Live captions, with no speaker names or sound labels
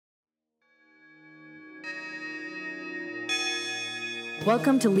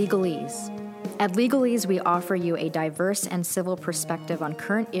Welcome to Legalese. At Legalese, we offer you a diverse and civil perspective on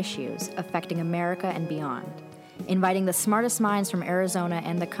current issues affecting America and beyond, inviting the smartest minds from Arizona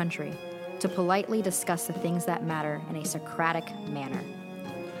and the country to politely discuss the things that matter in a Socratic manner.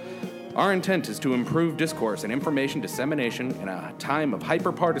 Our intent is to improve discourse and information dissemination in a time of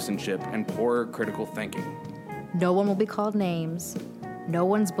hyper-partisanship and poor critical thinking. No one will be called names. No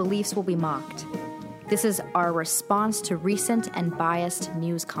one's beliefs will be mocked. This is our response to recent and biased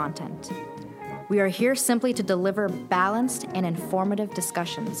news content. We are here simply to deliver balanced and informative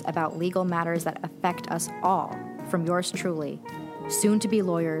discussions about legal matters that affect us all, from yours truly, soon-to-be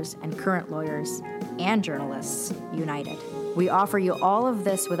lawyers and current lawyers, and journalists united. We offer you all of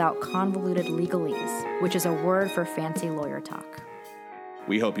this without convoluted legalese, which is a word for fancy lawyer talk.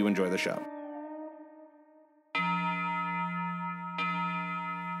 We hope you enjoy the show.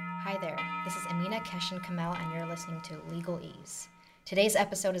 Hi there, this is Amina Keshin Kamel, and you're listening to Legalese. Today's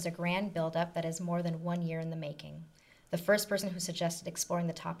episode is a grand build-up that is more than 1 year in the making. The first person who suggested exploring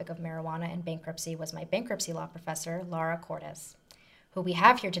the topic of marijuana and bankruptcy was my bankruptcy law professor, Laura Cordes, who we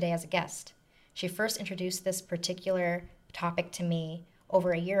have here today as a guest. She first introduced this particular topic to me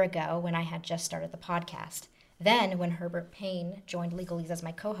over a year ago when I had just started the podcast. Then, when Herbert Payne joined Legalese as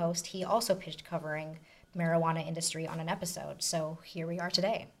my co-host, he also pitched covering marijuana industry on an episode. So here we are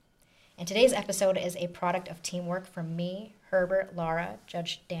today. And today's episode is a product of teamwork from me, Herbert, Laura,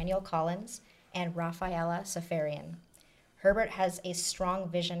 Judge Daniel Collins, and Rafaela Safarian. Herbert has a strong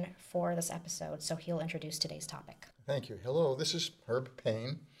vision for this episode, so he'll introduce today's topic. Thank you. Hello, this is Herb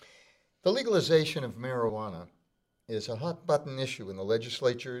Payne. The legalization of marijuana is a hot-button issue in the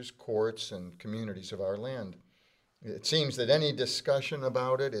legislatures, courts, and communities of our land. It seems that any discussion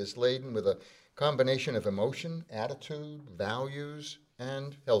about it is laden with a combination of emotion, attitude, values,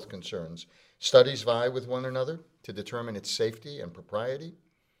 and health concerns. Studies vie with one another to determine its safety and propriety.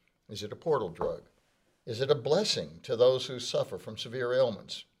 Is it a portal drug? Is it a blessing to those who suffer from severe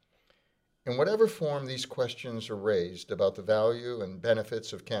ailments? In whatever form these questions are raised about the value and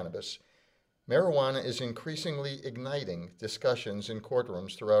benefits of cannabis, marijuana is increasingly igniting discussions in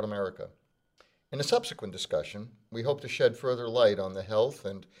courtrooms throughout America. In a subsequent discussion, we hope to shed further light on the health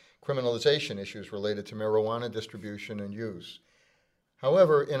and criminalization issues related to marijuana distribution and use.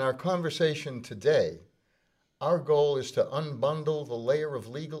 However, in our conversation today, our goal is to unbundle the layer of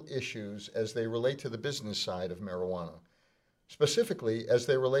legal issues as they relate to the business side of marijuana, specifically as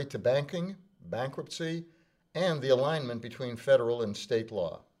they relate to banking, bankruptcy, and the alignment between federal and state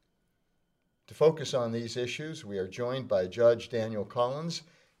law. To focus on these issues, we are joined by Judge Daniel Collins,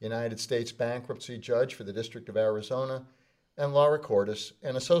 United States Bankruptcy Judge for the District of Arizona, and Laura Cordes,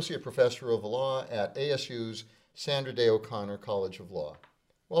 an Associate Professor of Law at ASU's Sandra Day O'Connor College of Law.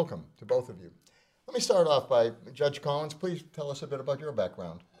 Welcome to both of you. Let me start off by, Judge Collins, please tell us a bit about your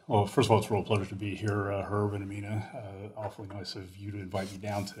background. Well, first of all, it's a real pleasure to be here, Herb and Amina. Awfully nice of you to invite me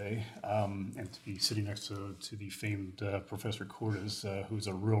down today, and to be sitting next to the famed Professor Cordes, who's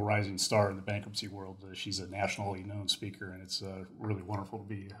a real rising star in the bankruptcy world. She's a nationally known speaker, and it's really wonderful to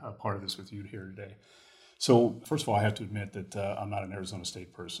be a part of this with you here today. So, first of all, I have to admit that I'm not an Arizona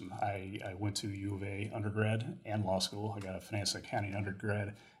State person. I went to U of A undergrad and law school. I got a finance and accounting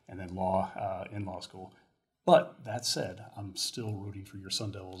undergrad and then law in law school. But that said, I'm still rooting for your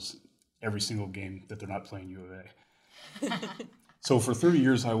Sun Devils every single game that they're not playing U of A. So for 30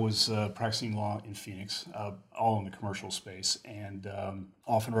 years, I was practicing law in Phoenix, all in the commercial space, and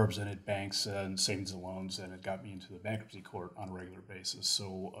often represented banks and savings and loans, and it got me into the bankruptcy court on a regular basis.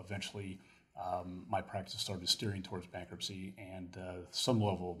 So eventually, my practice started steering towards bankruptcy, and some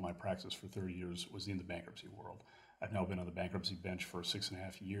level of my practice for 30 years was in the bankruptcy world. I've now been on the bankruptcy bench for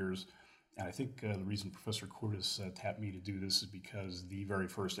 6.5 years, and I think the reason Professor Cordes tapped me to do this is because the very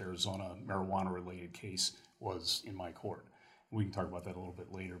first Arizona marijuana-related case was in my court. We can talk about that a little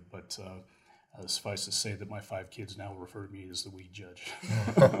bit later, but suffice to say that my 5 kids now refer to me as the weed judge.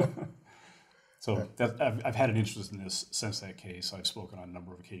 So I've had an interest in this since that case. I've spoken on a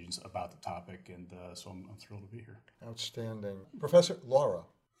number of occasions about the topic, and so I'm thrilled to be here. Outstanding. Professor Laura,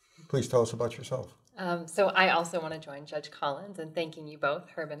 please tell us about yourself. So I also want to join Judge Collins in thanking you both,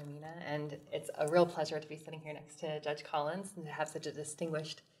 Herb and Amina, and it's a real pleasure to be sitting here next to Judge Collins and to have such a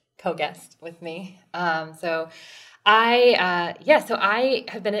distinguished co-guest with me. So I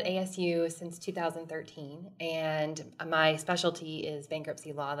have been at ASU since 2013, and my specialty is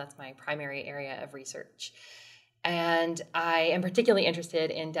bankruptcy law. That's my primary area of research. And I am particularly interested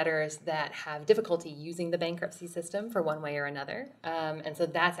in debtors that have difficulty using the bankruptcy system for one way or another. And so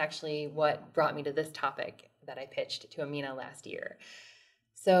that's actually what brought me to this topic that I pitched to Amina last year.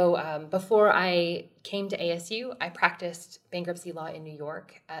 So before I came to ASU, I practiced bankruptcy law in New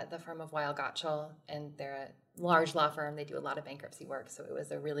York at the firm of Weil Gotshal, and they're a large law firm. They do a lot of bankruptcy work, so it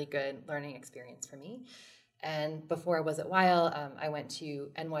was a really good learning experience for me. And before I was at Weil, I went to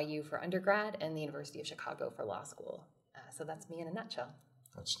NYU for undergrad and the University of Chicago for law school. So that's me in a nutshell.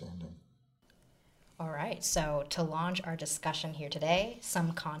 Outstanding. All right, so to launch our discussion here today,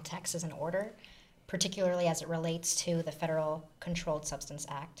 some context is in order, particularly as it relates to the Federal Controlled Substance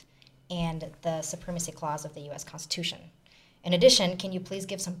Act and the Supremacy Clause of the U.S. Constitution. In addition, can you please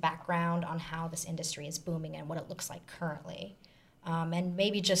give some background on how this industry is booming and what it looks like currently? And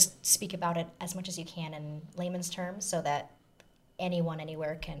maybe just speak about it as much as you can in layman's terms so that anyone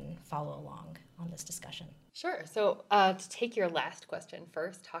anywhere can follow along on this discussion. Sure. So to take your last question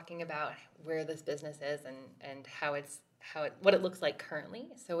first, talking about where this business is and what it looks like currently.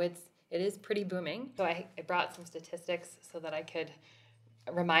 So it is pretty booming. So I brought some statistics so that I could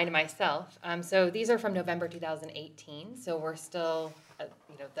remind myself. So these are from November 2018. So we're still,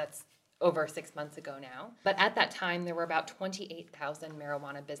 that's over 6 months ago now. But at that time, there were about 28,000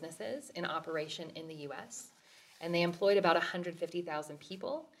 marijuana businesses in operation in the U.S., and they employed about 150,000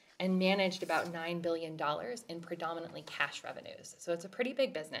 people and managed about $9 billion in predominantly cash revenues. So it's a pretty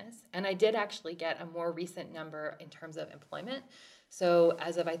big business. And I did actually get a more recent number in terms of employment. So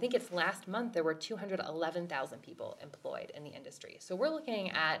as of, I think it's last month, there were 211,000 people employed in the industry. So we're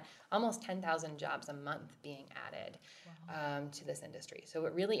looking at almost 10,000 jobs a month being added to this industry. So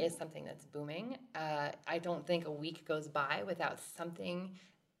it really is something that's booming. I don't think a week goes by without something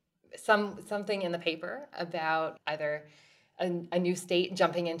in the paper about either a new state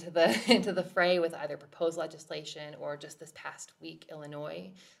jumping into the fray with either proposed legislation, or just this past week,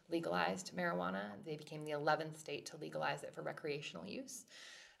 Illinois legalized marijuana. They became the 11th state to legalize it for recreational use.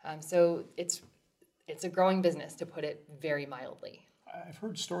 So it's a growing business, to put it very mildly. I've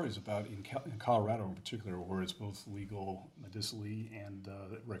heard stories about in Colorado in particular, where it's both legal medicinally and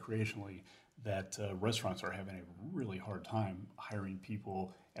recreationally, that restaurants are having a really hard time hiring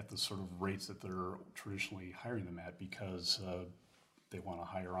people at the sort of rates that they're traditionally hiring them at, because they want to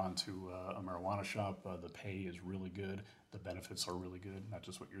hire on to a marijuana shop. The pay is really good. The benefits are really good, not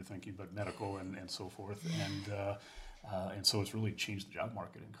just what you're thinking, but medical and so forth. And so it's really changed the job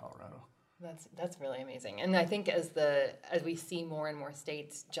market in Colorado. That's really amazing. And I think as we see more and more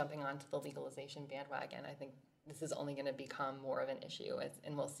states jumping onto the legalization bandwagon, I think this is only going to become more of an issue,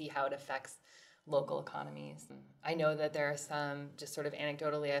 and we'll see how it affects local economies. I know that there are some, just sort of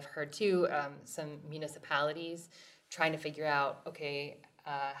anecdotally, I've heard too, some municipalities trying to figure out, okay,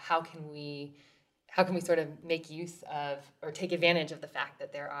 how can we sort of make use of or take advantage of the fact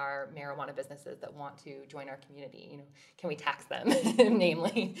that there are marijuana businesses that want to join our community? Can we tax them,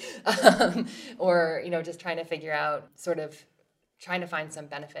 namely, or just trying to figure out sort of trying to find some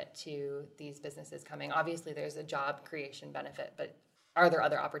benefit to these businesses coming. Obviously, there's a job creation benefit, but are there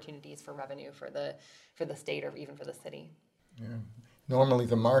other opportunities for revenue for the state or even for the city? Yeah. Normally,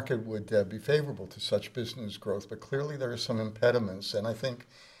 the market would be favorable to such business growth, but clearly there are some impediments. And I think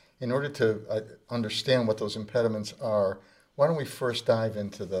in order to understand what those impediments are, why don't we first dive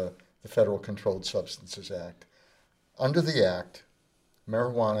into the Federal Controlled Substances Act. Under the Act,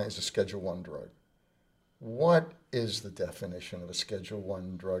 marijuana is a Schedule I drug. What is the definition of a Schedule I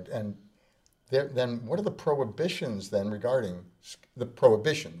drug? And then what are the prohibitions then regarding Schedule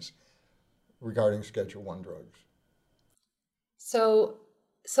I drugs? So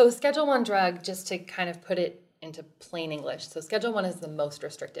Schedule I drug, just to kind of put it into plain English, so Schedule I is the most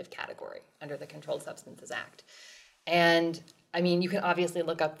restrictive category under the Controlled Substances Act. And I mean, you can obviously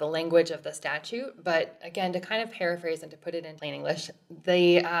look up the language of the statute, but again, to kind of paraphrase and to put it in plain English,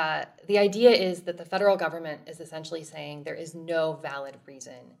 the idea is that the federal government is essentially saying there is no valid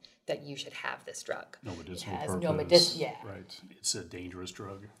reason that you should have this drug. No medicinal it has purpose. No medicinal, yeah. Right. It's a dangerous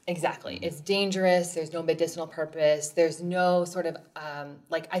drug. Exactly. Mm-hmm. It's dangerous. There's no medicinal purpose. There's no sort of,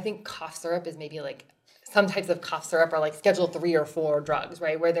 I think cough syrup is maybe like, some types of cough syrup are like Schedule III or IV drugs,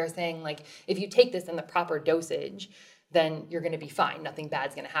 right? Where they're saying like, if you take this in the proper dosage, then you're going to be fine. Nothing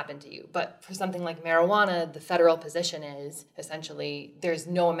bad's going to happen to you. But for something like marijuana, the federal position is essentially there's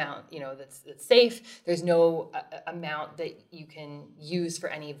no amount, that's safe. There's no amount that you can use for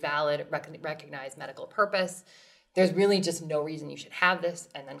any valid, recognized medical purpose. There's really just no reason you should have this,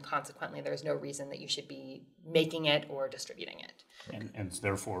 and then consequently, there's no reason that you should be making it or distributing it. And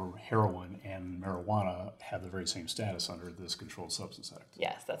therefore, heroin and marijuana have the very same status under this Controlled Substance Act.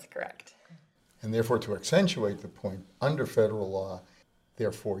 Yes, that's correct. And therefore, to accentuate the point, under federal law,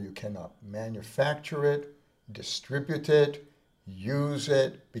 therefore you cannot manufacture it, distribute it, use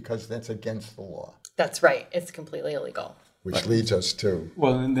it, because that's against the law. That's right. It's completely illegal. which leads us to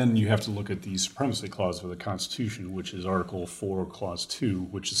Well, and then you have to look at the supremacy clause of the Constitution, which is Article 4, Clause 2,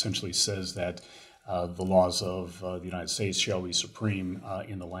 which essentially says that the laws of the United States shall be supreme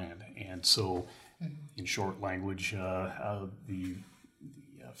in the land. And so, in short language, the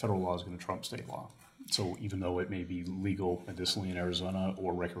federal law is going to trump state law. So even though it may be legal medicinally in Arizona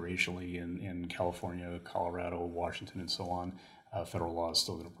or recreationally in California, Colorado, Washington, and so on, federal law is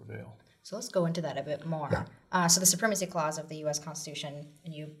still going to prevail. So let's go into that a bit more. So the supremacy clause of the U.S. Constitution,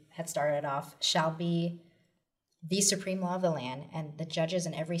 and you had started off, shall be the supreme law of the land, and the judges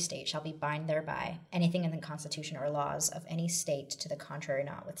in every state shall be bound thereby, anything in the Constitution or laws of any state to the contrary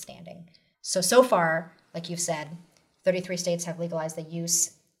notwithstanding. So far, like you've said, 33 states have legalized the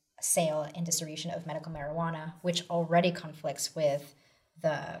use, sale, and distribution of medical marijuana, which already conflicts with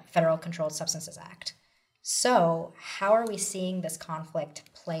the Federal Controlled Substances Act. So how are we seeing this conflict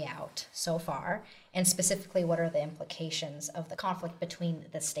play out so far? And specifically, what are the implications of the conflict between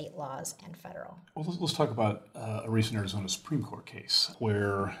the state laws and federal? Well, let's talk about a recent Arizona Supreme Court case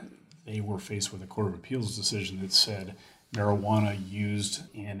where they were faced with a Court of Appeals decision that said marijuana used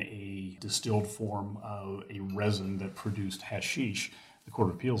in a distilled form of a resin that produced hashish. The Court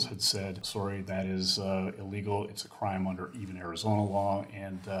of Appeals had said, sorry, that is illegal. It's a crime under even Arizona law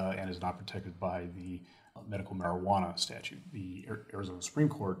and is not protected by the medical marijuana statute. The Arizona Supreme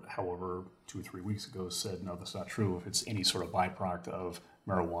Court, however, 2 or 3 weeks ago said, no, that's not true. If it's any sort of byproduct of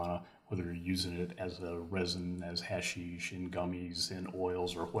marijuana, whether you're using it as a resin, as hashish, in gummies, in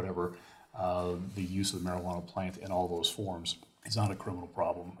oils, or whatever, the use of the marijuana plant in all those forms is not a criminal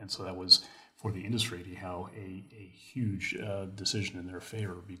problem. And so that was, for the industry, anyhow, a huge decision in their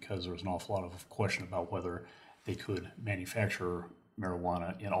favor, because there was an awful lot of question about whether they could manufacture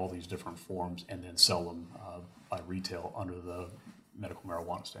marijuana in all these different forms and then sell them by retail under the medical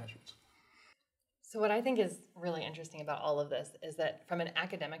marijuana statutes. So what I think is really interesting about all of this is that from an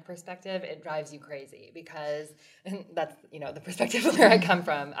academic perspective, it drives you crazy because, and that's, the perspective where I come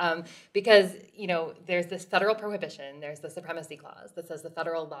from, because, there's this federal prohibition, there's the supremacy clause that says the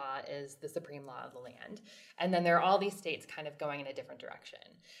federal law is the supreme law of the land. And then there are all these states kind of going in a different direction.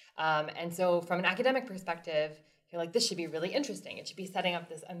 And so from an academic perspective, you're like, this should be really interesting. It should be setting up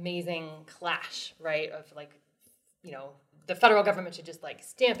this amazing clash, right, of the federal government should just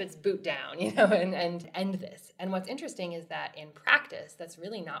stamp its boot down, and end this. And what's interesting is that in practice, that's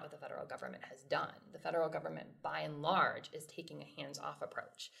really not what the federal government has done. The federal government, by and large, is taking a hands-off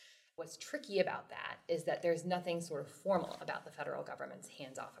approach. What's tricky about that is that there's nothing sort of formal about the federal government's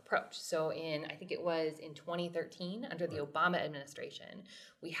hands-off approach. So I think it was in 2013, under the Obama administration,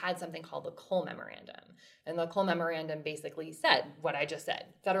 we had something called the Cole Memorandum. And the Cole Memorandum basically said what I just said.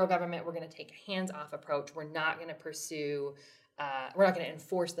 Federal government, we're going to take a hands-off approach. We're not going to pursue, we're not going to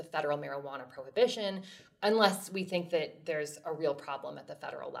enforce the federal marijuana prohibition unless we think that there's a real problem at the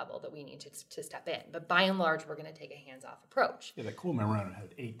federal level that we need to step in. But by and large, we're going to take a hands-off approach. Yeah, that Cole Memorandum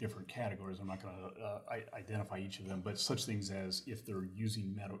had 8 different categories. I'm not going to identify each of them, but such things as if they're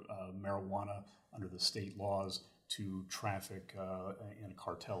using marijuana under the state laws to traffic in a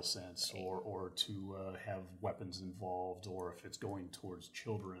cartel sense, right, or to have weapons involved, or if it's going towards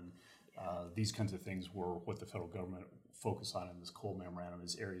children. These kinds of things were what the federal government focused on in this Cole Memorandum,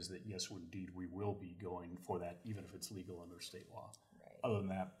 is areas that, yes, indeed, we will be going for that, even if it's legal under state law. Right. Other than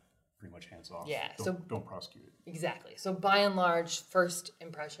that, pretty much hands off. Yeah, don't prosecute it. Exactly. So by and large, first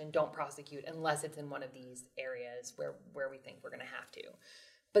impression, don't prosecute unless it's in one of these areas where we think we're going to have to.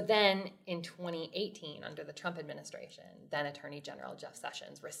 But then in 2018, under the Trump administration, then Attorney General Jeff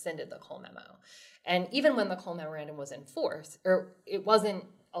Sessions rescinded the Cole Memo. And even when the Cole Memorandum was in force, or it wasn't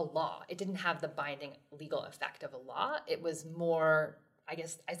a law, it didn't have the binding legal effect of a law. It was more, I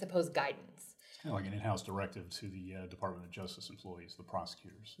suppose, guidance. It's kind of like an in-house directive to the Department of Justice employees, the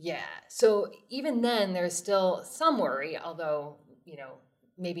prosecutors. Yeah. So even then, there's still some worry, although,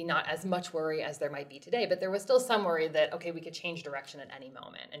 maybe not as much worry as there might be today, but there was still some worry that, okay, we could change direction at any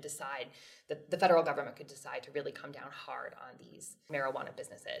moment and decide that the federal government could decide to really come down hard on these marijuana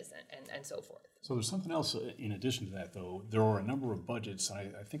businesses and so forth. So there's something else in addition to that, though. There were a number of budgets,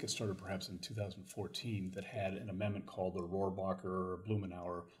 and I think it started perhaps in 2014, that had an amendment called the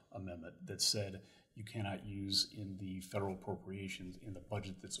Rohrabacher-Blumenauer Amendment that said you cannot use in the federal appropriations, in the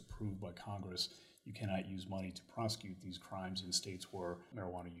budget that's approved by Congress, you cannot use money to prosecute these crimes in states where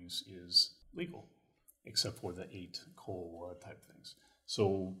marijuana use is legal, except for the 8 Cole type things.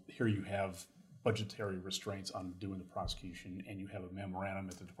 So here you have budgetary restraints on doing the prosecution, and you have a memorandum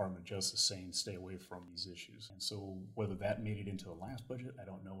at the Department of Justice saying stay away from these issues. And so whether that made it into the last budget, I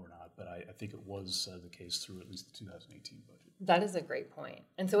don't know or not, but I think it was the case through at least the 2018 budget. That is a great point.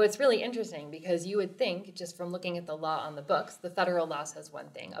 And so it's really interesting because you would think, just from looking at the law on the books, the federal law says one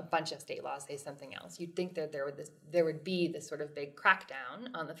thing, a bunch of state laws say something else. You'd think that there would be this sort of big crackdown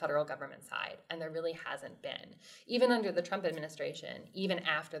on the federal government side, and there really hasn't been. Even under the Trump administration, even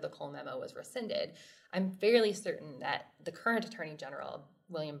after the Cole memo was rescinded, I'm fairly certain that the current Attorney General,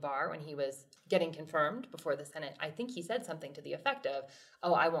 William Barr, when he was getting confirmed before the Senate, I think he said something to the effect of,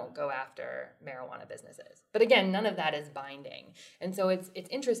 oh, I won't go after marijuana businesses. But again, none of that is binding. And so it's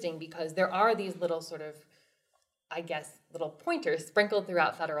interesting because there are these little sort of, I guess, little pointers sprinkled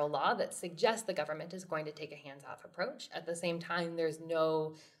throughout federal law that suggest the government is going to take a hands-off approach. At the same time, there's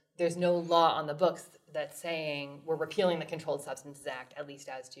no law on the books that's saying we're repealing the Controlled Substances Act, at least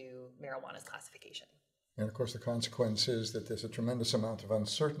as to marijuana's classification. And of course, the consequence is that there's a tremendous amount of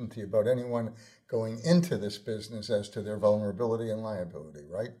uncertainty about anyone going into this business as to their vulnerability and liability,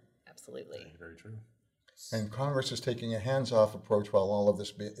 right? Absolutely. Very, very true. And Congress is taking a hands-off approach while all of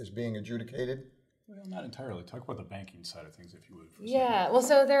this is being adjudicated? Well, not entirely. Talk about the banking side of things, if you would. For Yeah, well,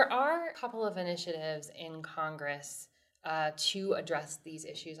 so there are a couple of initiatives in Congress to address these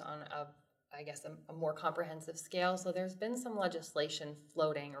issues on a more comprehensive scale. So there's been some legislation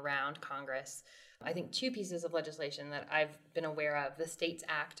floating around Congress. I think two pieces of legislation that I've been aware of, the States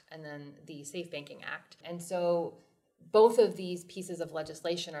Act and then the Safe Banking Act. And so both of these pieces of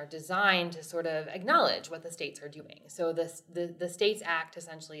legislation are designed to sort of acknowledge what the states are doing. So the States Act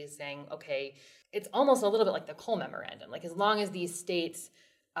essentially is saying, okay, it's almost a little bit like the Cole Memorandum. Like as long as these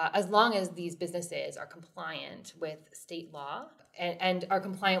businesses are compliant with state law and are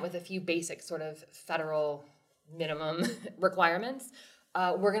compliant with a few basic sort of federal minimum requirements,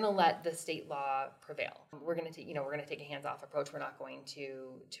 we're going to let the state law prevail. We're going to take a hands-off approach. We're not going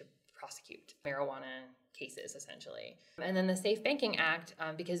to prosecute marijuana cases, essentially. And then the Safe Banking Act,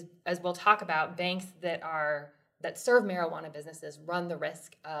 because as we'll talk about, banks that serve marijuana businesses run the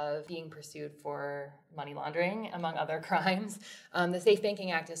risk of being pursued for money laundering, among other crimes. The Safe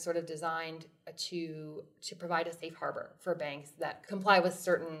Banking Act is sort of designed to provide a safe harbor for banks that comply with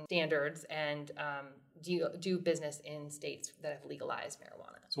certain standards and do business in states that have legalized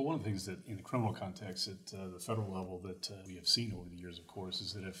marijuana. So one of the things that in the criminal context at the federal level that we have seen over the years, of course,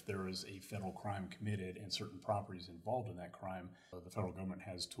 is that if there is a federal crime committed and certain properties involved in that crime, the federal government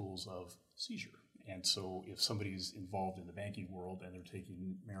has tools of seizure. And so if somebody's involved in the banking world and they're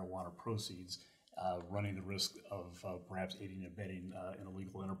taking marijuana proceeds, running the risk of perhaps aiding and abetting an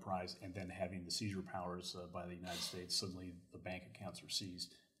illegal enterprise and then having the seizure powers by the United States, suddenly the bank accounts are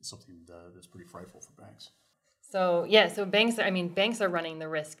seized. It's something that's pretty frightful for banks. So banks are running the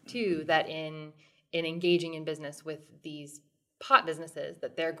risk too that in engaging in business with these pot businesses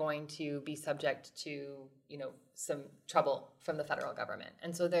that they're going to be subject to, some trouble from the federal government.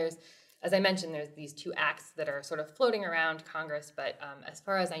 And so as I mentioned, there's these two acts that are sort of floating around Congress, but as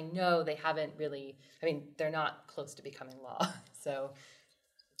far as I know, they haven't really, they're not close to becoming law. So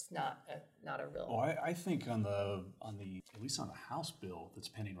it's not a real. Well, I think on the at least on the House bill that's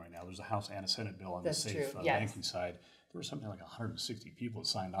pending right now, there's a House and a Senate bill on That's the safe true. Yes. banking side. There were something like 160 people that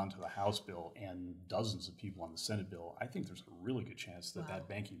signed on to the House bill and dozens of people on the Senate bill. I think there's a really good chance that that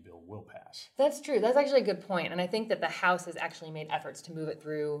banking bill will pass. That's true. That's actually a good point. And I think that the House has actually made efforts to move it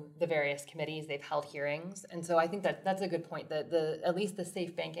through the various committees. They've held hearings. And so I think that's a good point, that at least the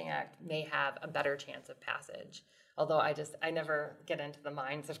Safe Banking Act may have a better chance of passage. Although I never get into the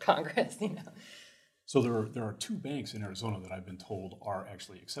minds of Congress, So there are two banks in Arizona that I've been told are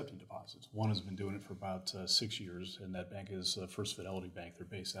actually accepting deposits. One has been doing it for about 6 years, and that bank is First Fidelity Bank. They're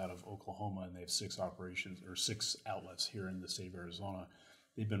based out of Oklahoma, and they have 6 outlets here in the state of Arizona.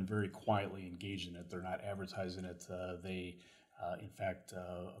 They've been very quietly engaged in it. They're not advertising it. In fact,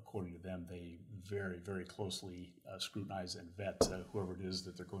 according to them, they very, very closely scrutinize and vet whoever it is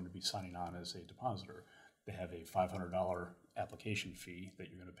that they're going to be signing on as a depositor. They have a $500 application fee that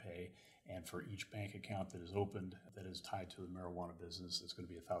you're going to pay. And for each bank account that is opened that is tied to the marijuana business, it's going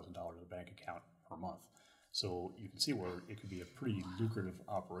to be $1,000 in the bank account per month. So you can see where it could be a pretty lucrative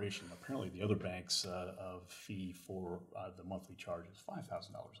operation. Apparently, the other bank's fee for the monthly charge is $5,000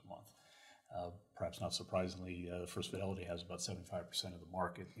 a month. Perhaps not surprisingly, First Fidelity has about 75% of the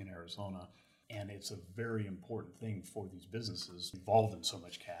market in Arizona. And it's a very important thing for these businesses involved in so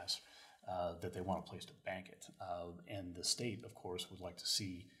much cash that they want a place to bank it. And the state, of course, would like to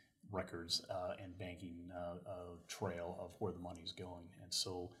see records and banking trail of where the money is going. And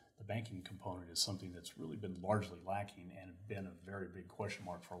so the banking component is something that's really been largely lacking and been a very big question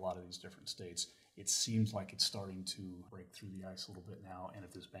mark for a lot of these different states. It seems like it's starting to break through the ice a little bit now, and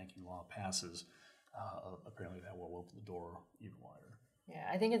if this banking law passes, apparently that will open the door even wider. Yeah,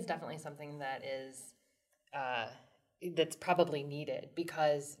 I think it's definitely something that is that's probably needed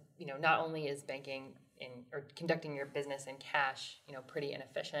because not only is banking or conducting your business in cash pretty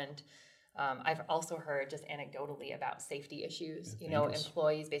inefficient. I've also heard just anecdotally about safety issues.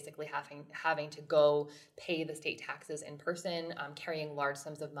 Employees basically having to go pay the state taxes in person, carrying large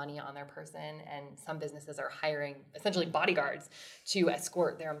sums of money on their person, and some businesses are hiring essentially bodyguards to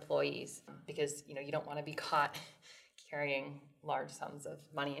escort their employees because you don't want to be caught carrying large sums of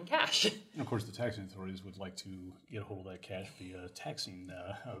money in cash. And of course, the taxing authorities would like to get a hold of that cash via taxing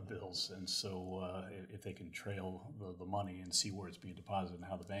bills. And so if they can trail the money and see where it's being deposited and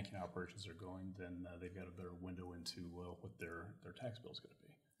how the banking operations are going, then they've got a better window into what their tax bill is going to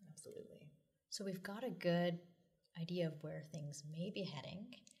be. Absolutely. So we've got a good idea of where things may be heading.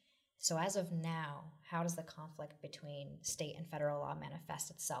 So as of now, how does the conflict between state and federal law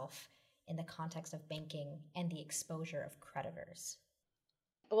manifest itself in the context of banking and the exposure of creditors?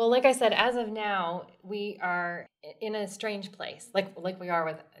 Well, like I said, as of now, we are in a strange place, like we are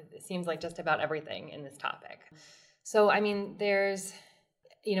with, it seems like just about everything in this topic. So, I mean, there's,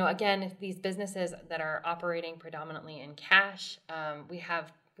 again, if these businesses that are operating predominantly in cash, we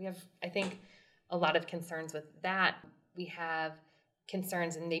have, I think, a lot of concerns with that. We have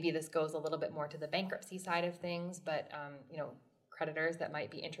concerns, and maybe this goes a little bit more to the bankruptcy side of things, but, creditors that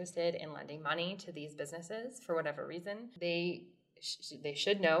might be interested in lending money to these businesses for whatever reason, they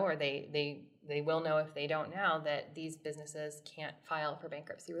should know, or they will know if they don't now, that these businesses can't file for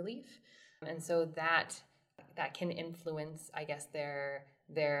bankruptcy relief, and so that can influence, I guess,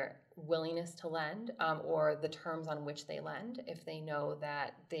 their willingness to lend, or the terms on which they lend. If they know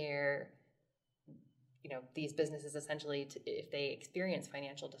that these businesses essentially, if they experience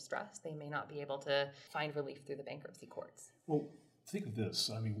financial distress, they may not be able to find relief through the bankruptcy courts. Well, think of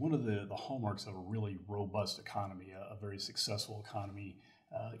this. I mean, one of the hallmarks of a really robust economy, a very successful economy,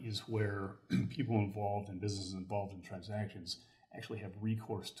 is where people involved and businesses involved in transactions actually have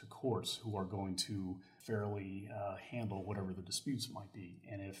recourse to courts who are going to fairly handle whatever the disputes might be.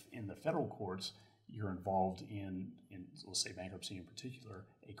 And if in the federal courts you're involved in let's say bankruptcy in particular,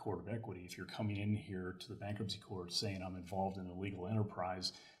 a court of equity, if you're coming in here to the bankruptcy court saying I'm involved in a legal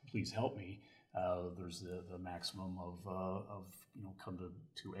enterprise, please help me, there's the maximum of come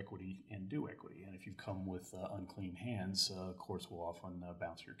to equity and do equity. And if you come with unclean hands, courts will often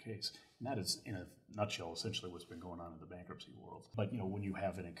bounce your case. And that is, in a nutshell, essentially what's been going on in the bankruptcy world. But when you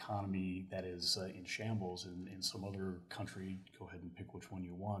have an economy that is in shambles in some other country, go ahead and pick which one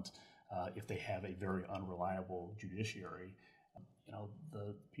you want. If they have a very unreliable judiciary,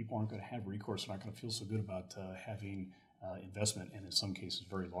 the people aren't going to have recourse. They're not going to feel so good about having investment, and in some cases,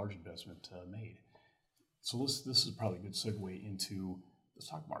 very large investment made. So this is probably a good segue into the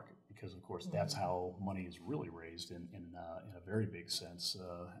stock market, because of course that's how money is really raised in a very big sense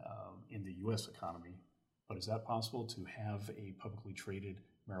in the U.S. economy. But is that possible to have a publicly traded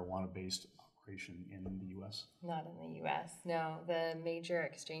marijuana-based operation in the U.S.? Not in the U.S. No, the major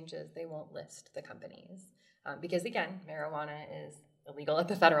exchanges, they won't list the companies because, again, marijuana is illegal at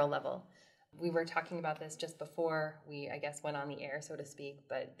the federal level. We were talking about this just before we, I guess, went on the air, so to speak,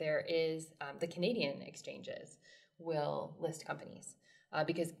 but there is, the Canadian exchanges will list companies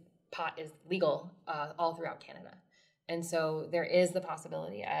because pot is legal all throughout Canada. And so there is the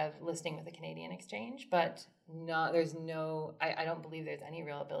possibility of listing with a Canadian exchange, but I don't believe there's any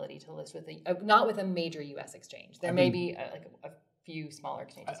real ability to list with not with a major U.S. exchange. There may be a few smaller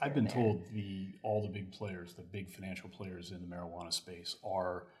exchanges. I've been told all the big players, the big financial players in the marijuana space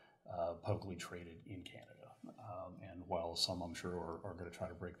are publicly traded in Canada. And while some, I'm sure, are going to try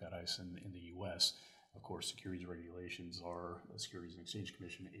to break that ice in the U.S., of course, securities regulations are the Securities and Exchange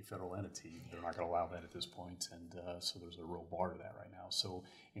Commission, a federal entity. They're not going to allow that at this point, and so there's a real bar to that right now. So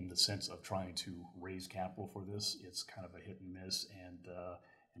in the sense of trying to raise capital for this, it's kind of a hit and miss and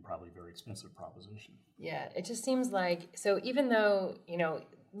probably a very expensive proposition. Yeah, it just seems like, so even though,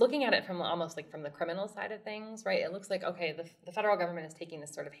 looking at it from almost like from the criminal side of things, right, it looks like, okay, the federal government is taking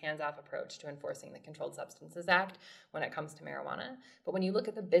this sort of hands-off approach to enforcing the Controlled Substances Act when it comes to marijuana. But when you look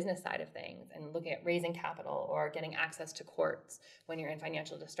at the business side of things and look at raising capital or getting access to courts when you're in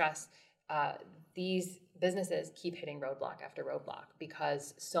financial distress, these businesses keep hitting roadblock after roadblock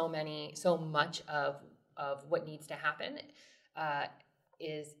because so much of what needs to happen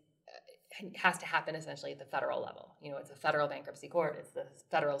has to happen essentially at the federal level. It's a federal bankruptcy court, it's the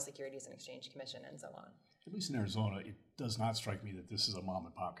Federal Securities and Exchange Commission, and so on. at least in Arizona, it does not strike me that this is a mom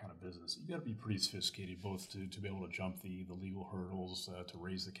and pop kind of business. You got to be pretty sophisticated both to be able to jump the legal hurdles, to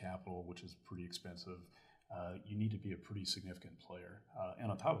raise the capital, which is pretty expensive. You need to be a pretty significant player.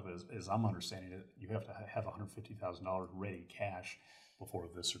 And on top of it, as I'm understanding it, you have to have $150,000 ready cash before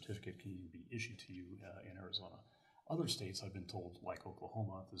the certificate can even be issued to you in Arizona. Other states, I've been told, like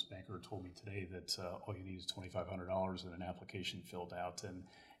Oklahoma, this banker told me today that all you need is $2,500 and an application filled out,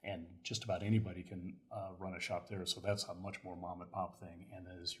 and just about anybody can run a shop there. So that's a much more mom and pop thing. And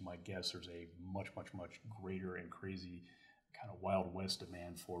as you might guess, there's a much greater and crazy kind of Wild West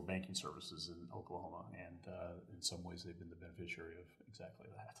demand for banking services in Oklahoma. And in some ways, they've been the beneficiary of exactly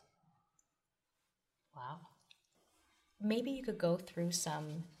that. Wow. Maybe you could go through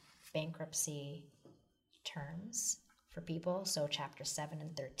some bankruptcy terms for people. So Chapter 7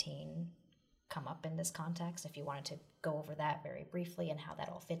 and 13 come up in this context, if you wanted to go over that very briefly and how that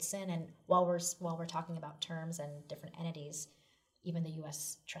all fits in. And while we're talking about terms and different entities, even the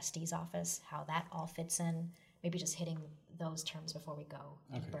U.S. Trustee's Office, how that all fits in, maybe just hitting those terms before we go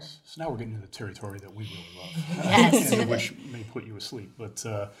deeper. Okay, so now we're getting into the territory that we really love, Yes. and which may put you asleep. But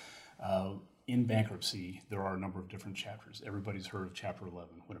in bankruptcy, there are a number of different chapters. Everybody's heard of Chapter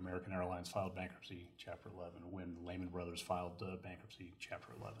 11. When American Airlines filed bankruptcy, Chapter 11. When Lehman Brothers filed bankruptcy,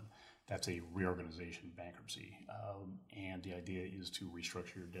 Chapter 11. That's a reorganization bankruptcy. And the idea is to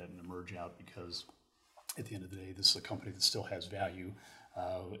restructure your debt and emerge out, because at the end of the day, this is a company that still has value,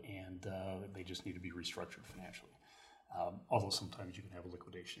 and they just need to be restructured financially. Although sometimes you can have a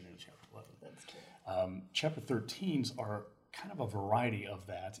liquidation in Chapter 11. That's true. Chapter 13s are kind of a variety of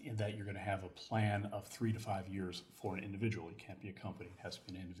that, in that you're going to have a plan of 3 to 5 years for an individual. It can't be a company, it has to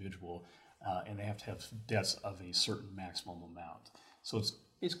be an individual, and they have to have debts of a certain maximum amount. So it's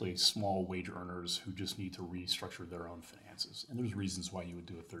basically small wage earners who just need to restructure their own finances. And there's reasons why you would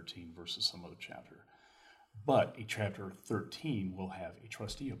do a 13 versus some other chapter. But a Chapter 13 will have a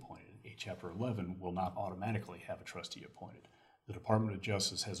trustee appointed. A Chapter 11 will not automatically have a trustee appointed. The Department of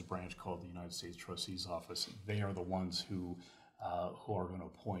Justice has a branch called the United States Trustee's Office. They are the ones who are going to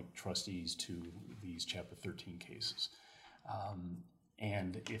appoint trustees to these Chapter 13 cases.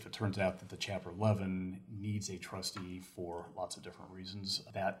 And if it turns out that the Chapter 11 needs a trustee for lots of different reasons,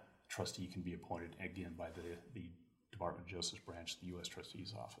 that trustee can be appointed, again, by the Department of Justice branch, the U.S.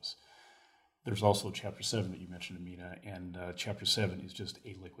 Trustee's Office. There's also Chapter 7 that you mentioned, Amina, and Chapter 7 is just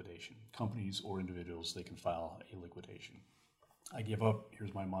a liquidation. Companies or individuals, they can file a liquidation. I give up,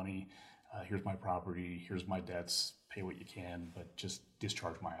 here's my money, here's my property, here's my debts, pay what you can, but just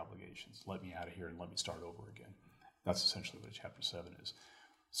discharge my obligations. Let me out of here and let me start over again. That's essentially what Chapter 7 is.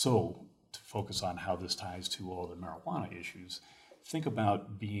 So, to focus on how this ties to all the marijuana issues, think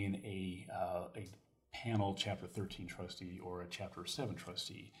about being a panel Chapter 13 trustee or a Chapter 7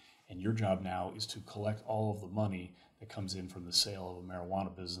 trustee, and your job now is to collect all of the money that comes in from the sale of a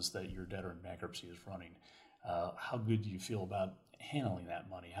marijuana business that your debtor in bankruptcy is running. How good do you feel about handling that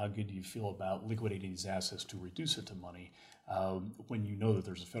money? How good do you feel about liquidating these assets to reduce it to money when you know that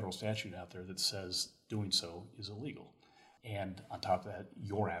there's a federal statute out there that says doing so is illegal? And on top of that,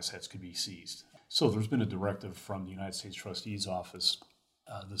 your assets could be seized. So there's been a directive from the United States Trustee's Office.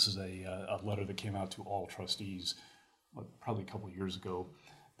 This is a letter that came out to all trustees probably a couple of years ago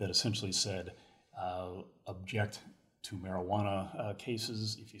that essentially said, object to marijuana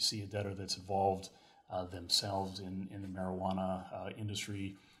cases. If you see a debtor that's involved themselves in the marijuana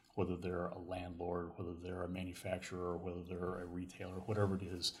industry, whether they're a landlord, whether they're a manufacturer, whether they're a retailer, whatever it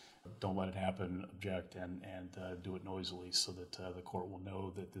is, don't let it happen, object, and do it noisily so that the court will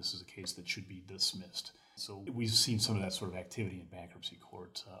know that this is a case that should be dismissed. So we've seen some of that sort of activity in bankruptcy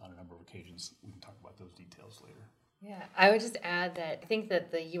court on a number of occasions. We can talk about those details later. Yeah, I would just add that I think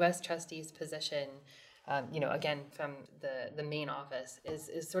that the U.S. trustee's position, again, from the main office,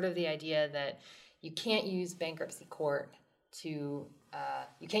 is sort of the idea that you can't use bankruptcy court to,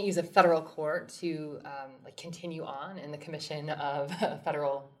 you can't use a federal court to continue on in the commission of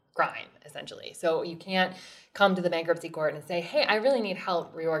federal crime, essentially. So you can't come to the bankruptcy court and say, hey, I really need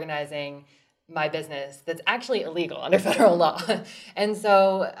help reorganizing my business that's actually illegal under federal law. And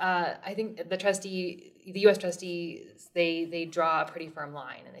so I think the U.S. trustees, they draw a pretty firm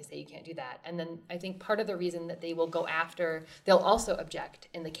line and they say you can't do that. And then I think part of the reason that they will go after, they'll also object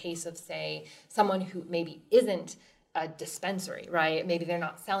in the case of, say, someone who maybe isn't a dispensary, right? Maybe they're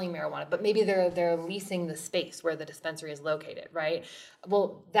not selling marijuana, but maybe they're leasing the space where the dispensary is located, right?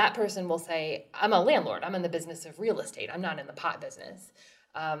 Well, that person will say, I'm a landlord. I'm in the business of real estate. I'm not in the pot business.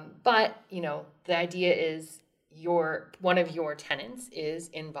 But, the idea is one of your tenants is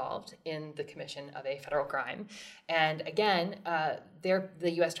involved in the commission of a federal crime. And again,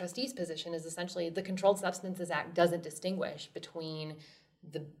 the U.S. trustee's position is essentially the Controlled Substances Act doesn't distinguish between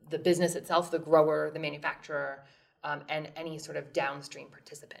the business itself, the grower, the manufacturer, and any sort of downstream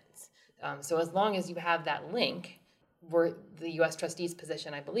participants. So as long as you have that link, the U.S. trustee's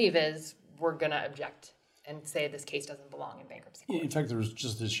position, I believe, is we're going to object and say this case doesn't belong in bankruptcy court. In fact, there was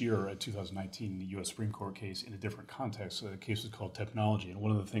just this year, 2019, the U.S. Supreme Court case in a different context. The case was called Technology, and one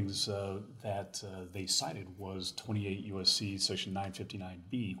of the things that they cited was 28 U.S.C. Section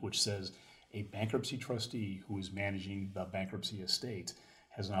 959B, which says a bankruptcy trustee who is managing the bankruptcy estate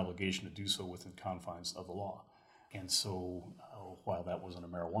has an obligation to do so within confines of the law. And so while that wasn't a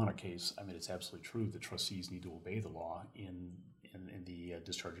marijuana case, I mean, it's absolutely true that trustees need to obey the law in the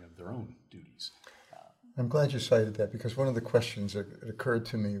discharging of their own duties. I'm glad you cited that, because one of the questions that occurred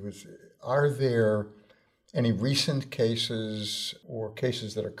to me was, are there any recent cases or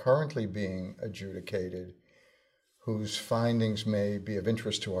cases that are currently being adjudicated whose findings may be of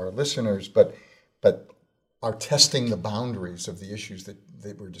interest to our listeners, but are testing the boundaries of the issues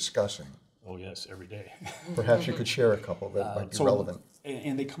that we're discussing? Oh, yes, every day. Perhaps you could share a couple that might be relevant.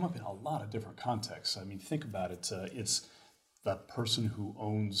 And they come up in a lot of different contexts. I mean, think about it. It's the person who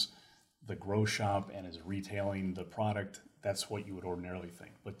owns the grow shop and is retailing the product. That's what you would ordinarily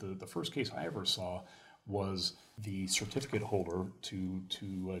think. But the first case I ever saw was the certificate holder to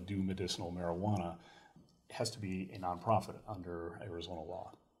do medicinal marijuana has to be a nonprofit under Arizona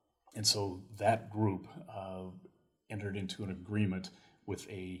law. And so that group entered into an agreement with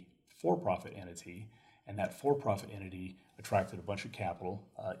a for-profit entity, and that for-profit entity attracted a bunch of capital,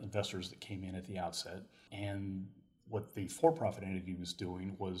 investors that came in at the outset. And what the for-profit entity was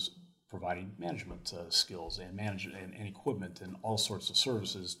doing was providing management skills and and equipment and all sorts of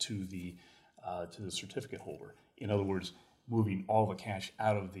services to the certificate holder. In other words, moving all the cash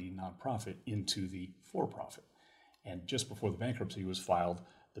out of the nonprofit into the for-profit. And just before the bankruptcy was filed,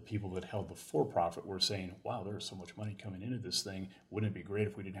 the people that held the for-profit were saying, wow, there's so much money coming into this thing. Wouldn't it be great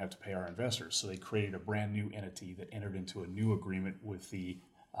if we didn't have to pay our investors? So they created a brand new entity that entered into a new agreement with the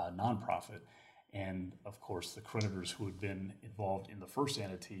nonprofit. And of course, the creditors who had been involved in the first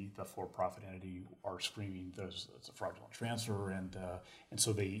entity, the for-profit entity, are screaming, it's a fraudulent transfer. And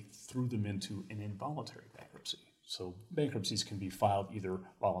so they threw them into an involuntary bankruptcy. So bankruptcies can be filed either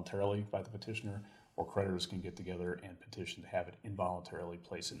voluntarily by the petitioner, or creditors can get together and petition to have it involuntarily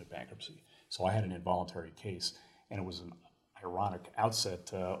placed into bankruptcy. So I had an involuntary case, and it was an ironic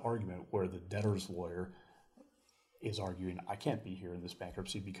outset argument where the debtor's lawyer is arguing, I can't be here in this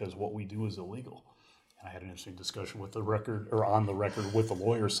bankruptcy because what we do is illegal. And I had an interesting discussion on the record with the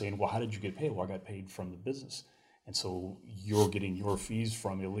lawyer saying, well, how did you get paid? Well, I got paid from the business. And so you're getting your fees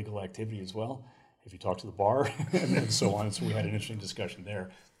from illegal activity as well, if you talk to the bar, and so on. And so we had an interesting discussion there.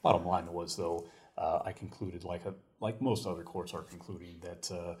 Bottom line was, though, I concluded, like most other courts are concluding,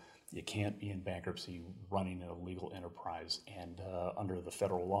 that you can't be in bankruptcy running an illegal enterprise. And under the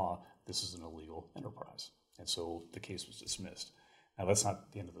federal law, this is an illegal enterprise. And so the case was dismissed. Now, that's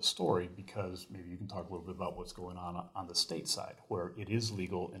not the end of the story, because maybe you can talk a little bit about what's going on the state side, where it is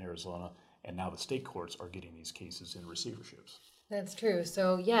legal in Arizona, and now the state courts are getting these cases in receiverships. That's true.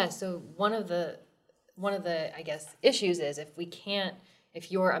 So one of the I guess issues is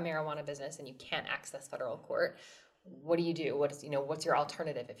if you're a marijuana business and you can't access federal court, what do you do? What's your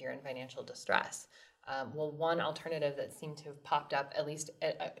alternative if you're in financial distress? Well, one alternative that seemed to have popped up, at least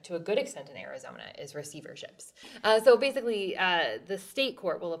to a good extent in Arizona, is receiverships. So basically, the state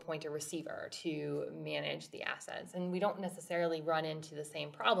court will appoint a receiver to manage the assets. And we don't necessarily run into the same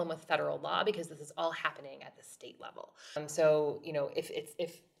problem with federal law, because this is all happening at the state level. So,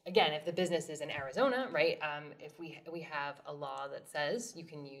 if the business is in Arizona, right, if we have a law that says you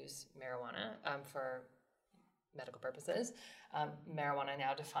can use marijuana for medical purposes, marijuana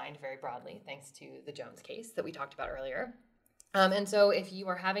now defined very broadly thanks to the Jones case that we talked about earlier. And so if you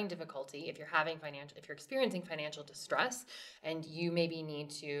are having difficulty, if you're experiencing financial distress, and you maybe need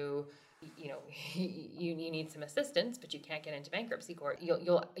to, you need some assistance, but you can't get into bankruptcy court,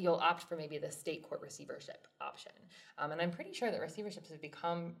 you'll opt for maybe the state court receivership option. And I'm pretty sure that receiverships have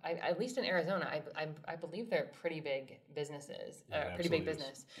become, at least in Arizona, I believe they're pretty big businesses, pretty big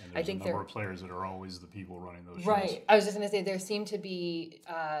business. And there's a number of players that are always the people running those shows. Right. I was just going to say, there seem to be,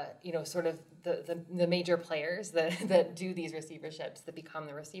 sort of the major players that do these receiverships, that become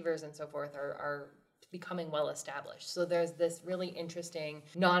the receivers and so forth, are becoming well established. So there's this really interesting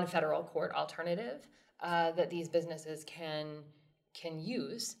non-federal court alternative that these businesses can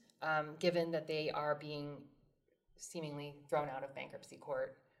use, given that they are being seemingly thrown out of bankruptcy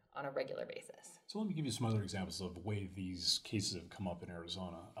court on a regular basis. So let me give you some other examples of the way these cases have come up in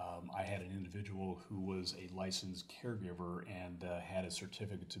Arizona. I had an individual who was a licensed caregiver and had a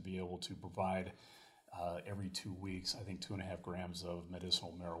certificate to be able to provide every 2 weeks, I think 2.5 grams of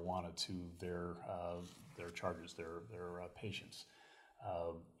medicinal marijuana to their charges, their patients.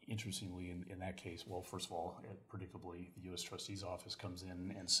 Interestingly, in that case, well, first of all, predictably, the U.S. Trustee's Office comes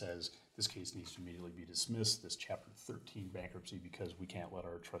in and says this case needs to immediately be dismissed, this Chapter 13 bankruptcy, because we can't let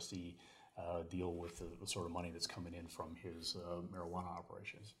our trustee deal with the sort of money that's coming in from his marijuana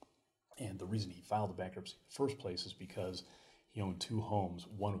operations. And the reason he filed the bankruptcy in the first place is because he owned 2 homes,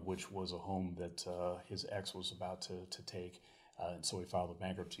 one of which was a home that his ex was about to take, and so he filed a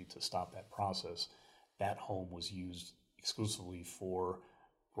bankruptcy to stop that process. That home was used exclusively for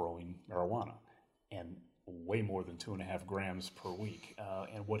growing marijuana, and way more than 2.5 grams per week.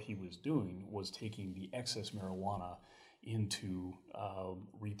 And what he was doing was taking the excess marijuana into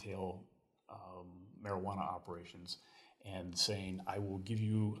retail marijuana operations and saying, I will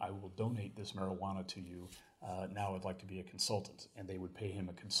donate this marijuana to you. Now I'd like to be a consultant. And they would pay him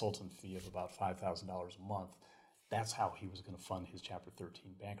a consultant fee of about $5,000 a month. That's how he was going to fund his Chapter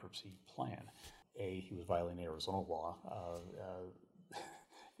 13 bankruptcy plan. He was violating Arizona law.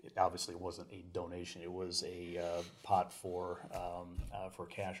 It obviously wasn't a donation. It was a pot for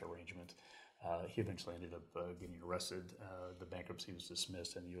cash arrangement. He eventually ended up getting arrested. The bankruptcy was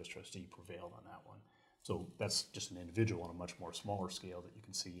dismissed, and the U.S. trustee prevailed on that one. So that's just an individual on a much more smaller scale that you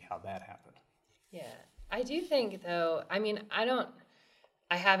can see how that happened. Yeah, I do think, though,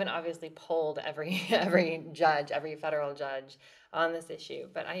 I haven't obviously polled every federal judge on this issue,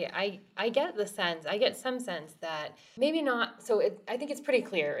 but I get some sense that maybe not. So I think it's pretty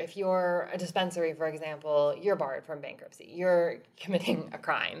clear if you're a dispensary, for example, you're barred from bankruptcy. You're committing a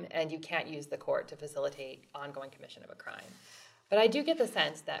crime, and you can't use the court to facilitate ongoing commission of a crime. But I do get the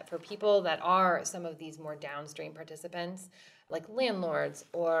sense that for people that are some of these more downstream participants, like landlords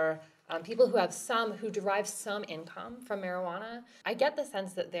or people who derive some income from marijuana, I get the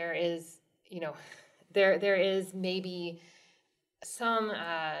sense that there is, there is maybe some,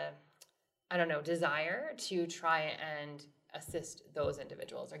 desire to try and assist those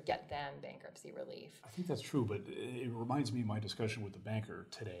individuals or get them bankruptcy relief. I think that's true, but it reminds me of my discussion with the banker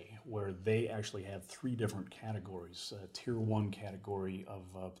today, where they actually have 3 different categories. Tier 1 category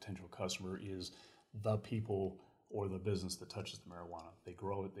of potential customer is the people or the business that touches the marijuana. They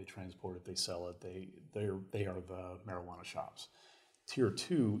grow it, they transport it, they sell it. They are the marijuana shops. Tier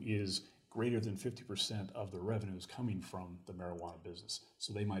 2 is greater than 50% of the revenues coming from the marijuana business.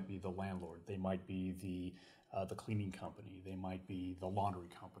 So they might be the landlord, they might be the cleaning company, they might be the laundry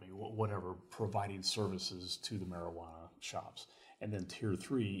company, whatever, providing services to the marijuana shops. And then Tier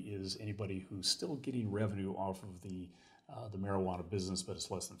 3 is anybody who's still getting revenue off of the marijuana business, but it's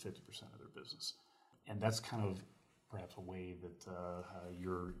less than 50% of their business. And that's kind of perhaps a way that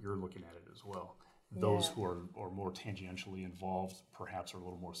you're looking at it as well. Those who are more tangentially involved perhaps are a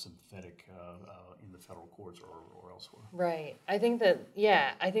little more sympathetic in the federal courts or elsewhere. Right. I think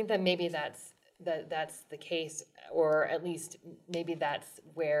that maybe that's the case, or at least maybe that's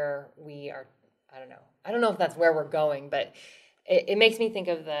where we are. I don't know if that's where we're going, but it makes me think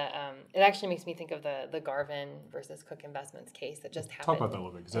of the Garvin versus Cook Investments case that just happened. Talk about that a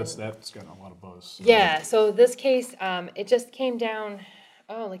little bit, because that's gotten a lot of buzz. Yeah. So this case, it just came down,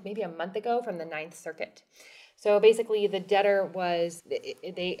 like maybe a month ago from the Ninth Circuit. So basically, the debtor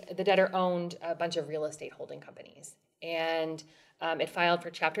owned a bunch of real estate holding companies, and it filed for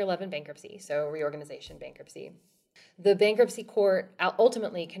Chapter 11 bankruptcy, so reorganization bankruptcy. The bankruptcy court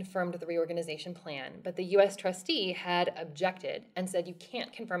ultimately confirmed the reorganization plan, but the U.S. trustee had objected and said you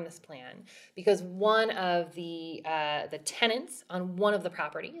can't confirm this plan because one of the tenants on one of the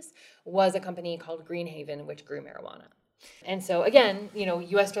properties was a company called Greenhaven, which grew marijuana. And so again,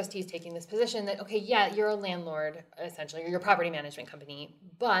 U.S. trustees taking this position that, okay, yeah, you're a landlord, essentially, or you're a property management company,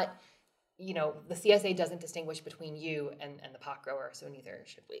 but the CSA doesn't distinguish between you and the pot grower, so neither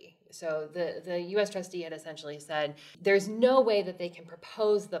should we. So the U.S. trustee had essentially said there's no way that they can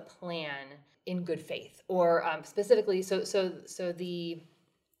propose the plan in good faith, or specifically, so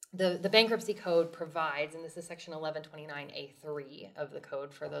the bankruptcy code provides, and this is section 1129A3 of the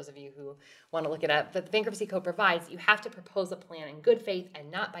code for those of you who want to look it up, but the bankruptcy code provides you have to propose a plan in good faith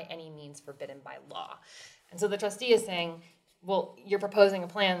and not by any means forbidden by law. And so the trustee is saying, well, you're proposing a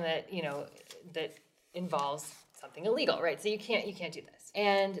plan that, that involves something illegal, right? So you can't do this.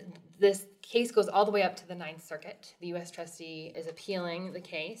 And this case goes all the way up to the Ninth Circuit. The U.S. trustee is appealing the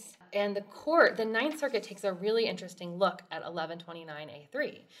case. And the Ninth Circuit takes a really interesting look at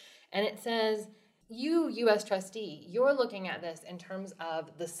 1129A3. And it says, you, U.S. trustee, you're looking at this in terms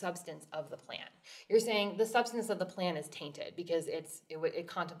of the substance of the plan. You're saying the substance of the plan is tainted because it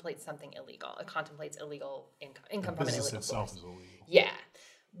contemplates something illegal. It contemplates illegal income from an illegal itself source. is illegal. Yeah,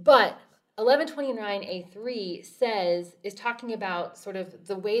 but 1129A3 is talking about sort of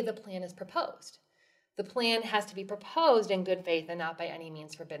the way the plan is proposed. The plan has to be proposed in good faith and not by any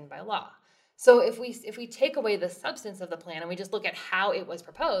means forbidden by law. So if we take away the substance of the plan and we just look at how it was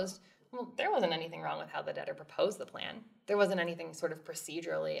proposed, well, there wasn't anything wrong with how the debtor proposed the plan. There wasn't anything sort of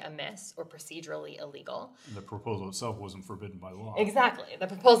procedurally amiss or procedurally illegal. And the proposal itself wasn't forbidden by law. Exactly. The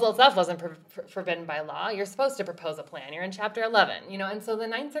proposal itself wasn't forbidden by law. You're supposed to propose a plan. You're in Chapter 11, and so the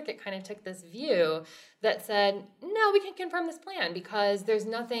Ninth Circuit kind of took this view that said, no, we can confirm this plan because there's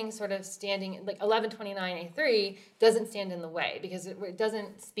nothing sort of standing, like 1129A3 doesn't stand in the way because it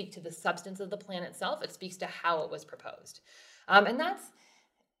doesn't speak to the substance of the plan itself. It speaks to how it was proposed. And that's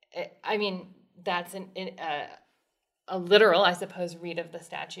a literal, I suppose, read of the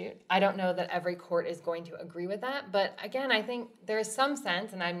statute. I don't know that every court is going to agree with that. But again, I think there is some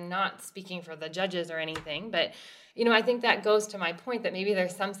sense, and I'm not speaking for the judges or anything, but I think that goes to my point that maybe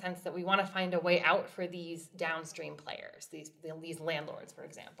there's some sense that we want to find a way out for these downstream players, these landlords, for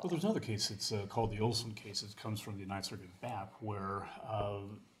example. Well, there's another case. It's called the Olson case. It comes from the Ninth Circuit BAP, where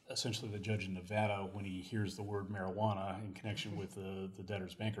essentially the judge in Nevada, when he hears the word marijuana in connection with the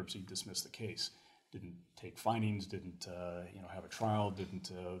debtor's bankruptcy, dismissed the case. Didn't take findings, didn't have a trial,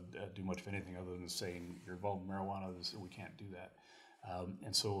 didn't do much of anything other than saying you're involved in marijuana, we can't do that.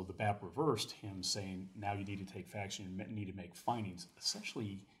 And so the BAP reversed him, saying now you need to take facts, you need to make findings,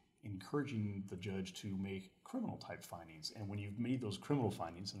 essentially encouraging the judge to make criminal type findings. And when you've made those criminal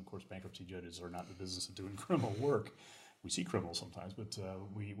findings, and of course bankruptcy judges are not in the business of doing criminal work, we see criminals sometimes, but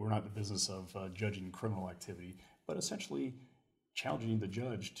we're not in the business of judging criminal activity, but essentially challenging the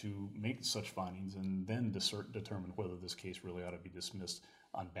judge to make such findings and then determine whether this case really ought to be dismissed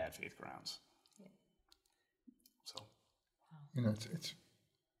on bad faith grounds. Yeah. So, it's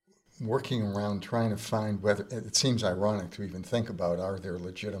working around trying to find whether, it seems ironic to even think about, are there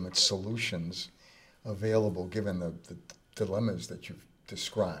legitimate solutions available given the dilemmas that you've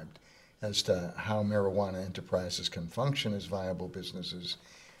described as to how marijuana enterprises can function as viable businesses.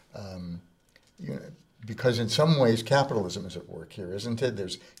 Because in some ways capitalism is at work here, isn't it?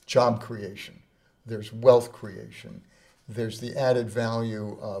 There's job creation, there's wealth creation, there's the added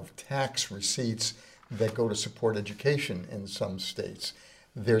value of tax receipts that go to support education in some states.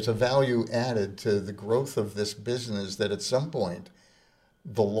 There's a value added to the growth of this business that at some point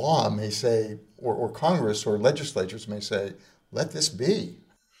the law may say, or Congress or legislatures may say, let this be.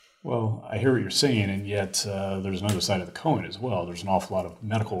 Well, I hear what you're saying, and yet there's another side of the coin as well. There's an awful lot of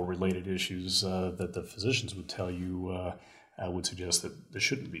medical-related issues that the physicians would tell you would suggest that this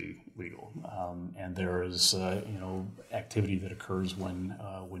shouldn't be legal. And there is, activity that occurs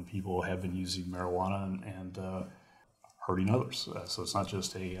when people have been using marijuana and hurting others. So it's not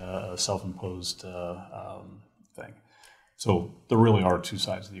just a self-imposed thing. So there really are two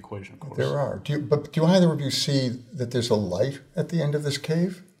sides of the equation, of course. There are. Do either of you see that there's a light at the end of this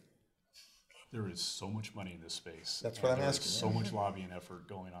cave? There is so much money in this space. That's what I'm asking. So much lobbying effort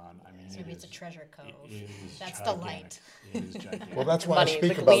going on. I mean, maybe it's a treasure cove. That's gigantic. The light. It is gigantic. Well, that's why money, I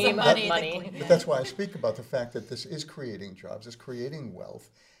speak the about gleam of money. But that's why I speak about the fact that this is creating jobs, it's creating wealth,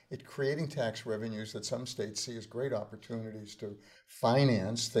 it's creating tax revenues that some states see as great opportunities to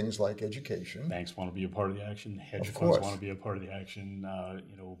finance things like education. Banks want to be a part of the action. Hedge funds want to be a part of the action.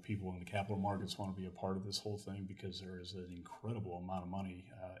 People in the capital markets want to be a part of this whole thing because there is an incredible amount of money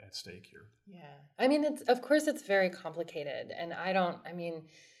at stake here. Yeah. I mean, it's very complicated. And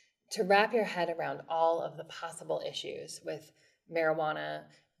to wrap your head around all of the possible issues with marijuana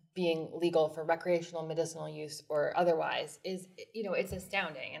being legal for recreational, medicinal use or otherwise is, it's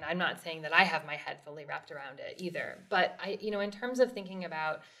astounding. And I'm not saying that I have my head fully wrapped around it either. But in terms of thinking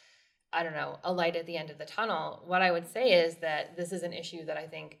about, a light at the end of the tunnel, what I would say is that this is an issue that I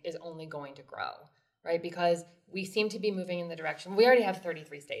think is only going to grow, right? Because we seem to be moving in the direction. We already have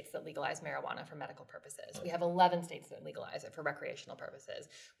 33 states that legalize marijuana for medical purposes. We have 11 states that legalize it for recreational purposes.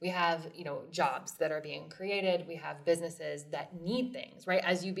 We have, jobs that are being created. We have businesses that need things, right?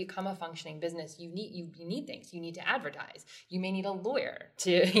 As you become a functioning business, you need things. You need to advertise. You may need a lawyer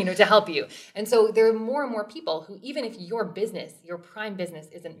to help you. And so there are more and more people who, even if your prime business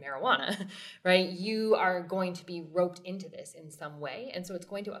isn't marijuana, right? You are going to be roped into this in some way. And so it's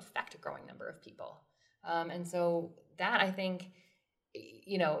going to affect a growing number of people. And so that, I think,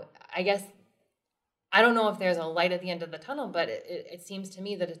 I guess I don't know if there's a light at the end of the tunnel, but it seems to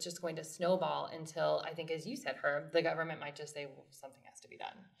me that it's just going to snowball until, I think, as you said, Herb, the government might just say, well, something has to be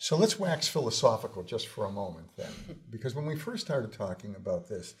done. So let's wax philosophical just for a moment then. Because when we first started talking about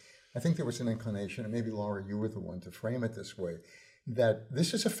this, I think there was an inclination, and maybe Laura, you were the one to frame it this way, that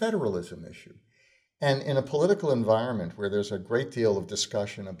this is a federalism issue. And in a political environment where there's a great deal of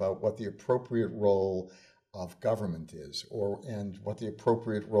discussion about what the appropriate role of government is, and what the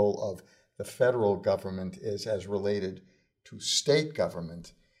appropriate role of the federal government is as related to state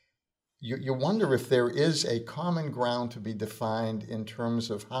government, you wonder if there is a common ground to be defined in terms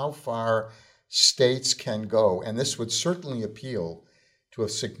of how far states can go. And this would certainly appeal to a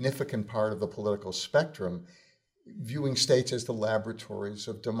significant part of the political spectrum, viewing states as the laboratories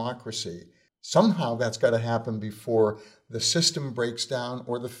of democracy. Somehow that's got to happen before the system breaks down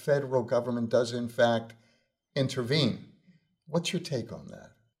or the federal government does, in fact, intervene. What's your take on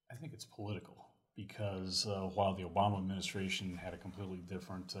that? I think it's political because while the Obama administration had a completely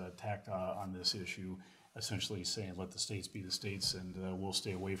different tact on this issue, essentially saying let the states be the states and we'll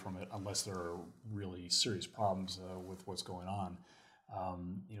stay away from it unless there are really serious problems with what's going on.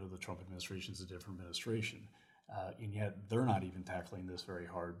 The Trump administration is a different administration. And yet they're not even tackling this very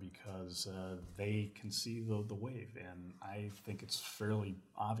hard because they can see the wave. And I think it's fairly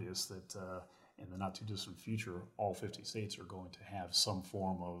obvious that in the not too distant future, all 50 states are going to have some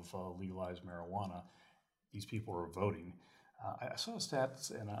form of legalized marijuana. These people are voting. I saw a stat,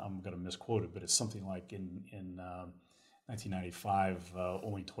 and I'm going to misquote it, but it's something like in 1995,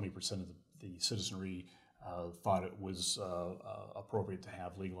 only 20% of the citizenry thought it was appropriate to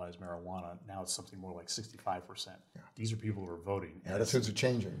have legalized marijuana. Now it's something more like 65%. Yeah. These are people who are voting. Attitudes are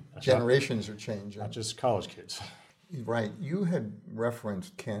changing. Generations are changing. Not just college kids. Right. You had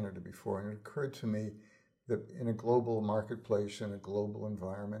referenced Canada before, and it occurred to me that in a global marketplace, in a global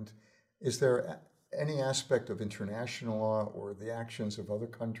environment, is there any aspect of international law or the actions of other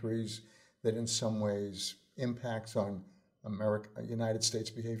countries that in some ways impacts on United States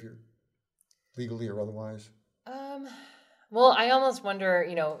behavior, legally or otherwise? Well, I almost wonder,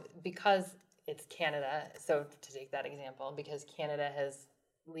 because it's Canada, so to take that example, because Canada has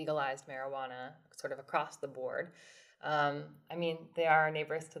legalized marijuana sort of across the board. They are our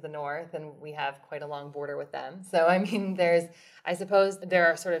neighbors to the north, and we have quite a long border with them. So, I suppose there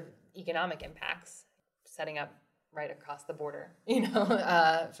are sort of economic impacts setting up right across the border.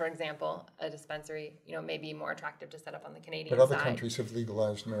 For example, a dispensary, may be more attractive to set up on the Canadian side. But other countries have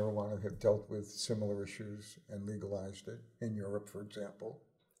legalized marijuana, have dealt with similar issues and legalized it. In Europe, for example.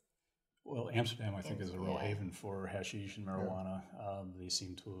 Well, Amsterdam, I think, is a real haven for hashish and marijuana. Yeah. They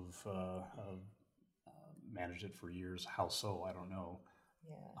seem to have managed it for years. How so? I don't know.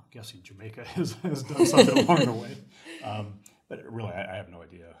 Yeah. I'm guessing Jamaica has done something along the way. But really, I have no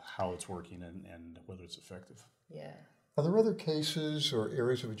idea how it's working and whether it's effective. Yeah. Are there other cases or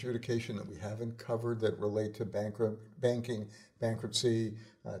areas of adjudication that we haven't covered that relate to banking, bankruptcy,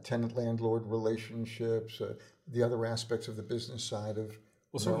 tenant-landlord relationships, the other aspects of the business side of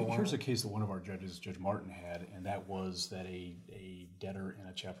marijuana? Here's a case that one of our judges, Judge Martin, had, and that was that a debtor in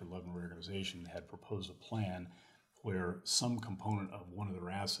a Chapter 11 reorganization had proposed a plan where some component of one of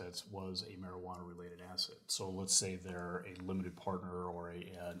their assets was a marijuana-related asset. So let's say they're a limited partner or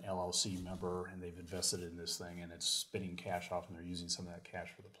an LLC member, and they've invested in this thing, and it's spinning cash off, and they're using some of that cash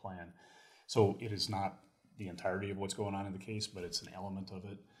for the plan. So it is not the entirety of what's going on in the case, but it's an element of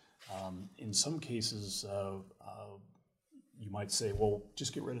it. In some cases, you might say, well,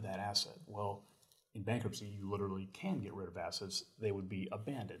 just get rid of that asset. Well, in bankruptcy, you literally can get rid of assets. They would be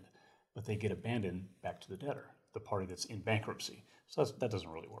abandoned, but they get abandoned back to the debtor, the party that's in bankruptcy. So that doesn't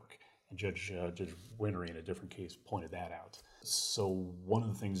really work. And Judge Wintery, in a different case, pointed that out. So one of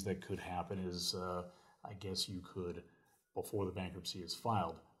the things that could happen is, I guess you could, before the bankruptcy is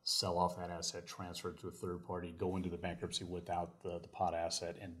filed, sell off that asset, transfer it to a third party, go into the bankruptcy without the pot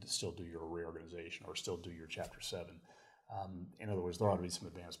asset, and still do your reorganization or still do your Chapter 7. In other words, there ought to be some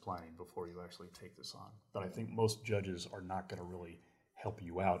advanced planning before you actually take this on. But I think most judges are not going to really help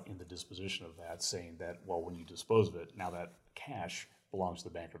you out in the disposition of that, saying that, well, when you dispose of it, now that cash belongs to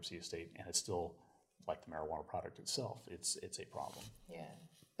the bankruptcy estate, and it's still like the marijuana product itself. It's a problem. Yeah.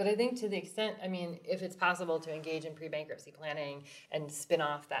 But I think to the extent, if it's possible to engage in pre-bankruptcy planning and spin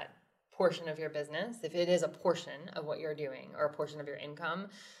off that portion of your business, if it is a portion of what you're doing or a portion of your income,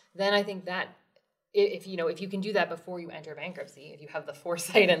 then I think that if you can do that before you enter bankruptcy, if you have the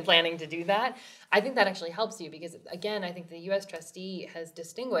foresight and planning to do that, I think that actually helps you, because again, I think the U.S. trustee has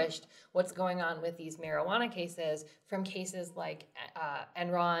distinguished what's going on with these marijuana cases from cases like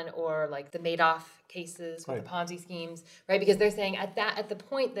Enron or like the Madoff cases with the Ponzi schemes, right? Because they're saying at the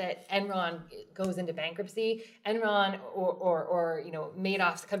point that Enron goes into bankruptcy, Enron or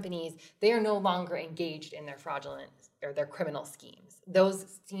Madoff's companies, they are no longer engaged in their fraudulent or their criminal schemes.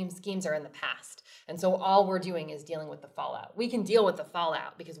 Those schemes are in the past. And so all we're doing is dealing with the fallout. We can deal with the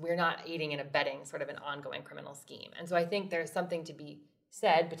fallout because we're not aiding and abetting sort of an ongoing criminal scheme. And so I think there's something to be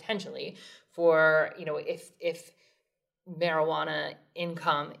said potentially for, if marijuana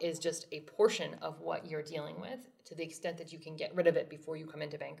income is just a portion of what you're dealing with, to the extent that you can get rid of it before you come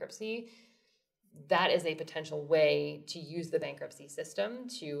into bankruptcy, that is a potential way to use the bankruptcy system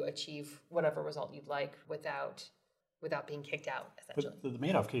to achieve whatever result you'd like without being kicked out, essentially. But the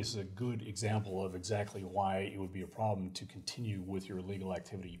Madoff case is a good example of exactly why it would be a problem to continue with your illegal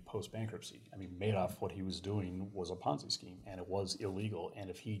activity post-bankruptcy. I mean, Madoff, what he was doing was a Ponzi scheme, and it was illegal. And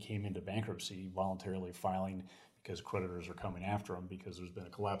if he came into bankruptcy voluntarily filing because creditors are coming after him because there's been a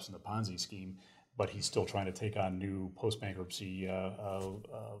collapse in the Ponzi scheme, but he's still trying to take on new post-bankruptcy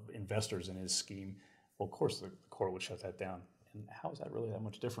investors in his scheme, well, of course the court would shut that down. And how is that really that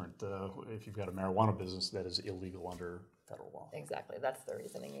much different if you've got a marijuana business that is illegal under federal law? Exactly. That's the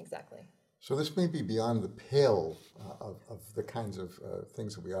reasoning. Exactly. So this may be beyond the pale of the kinds of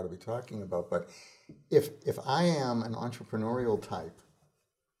things that we ought to be talking about. But if I am an entrepreneurial type,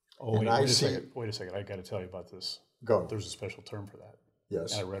 wait a second. I got to tell you about this. Go. There's a special term for that.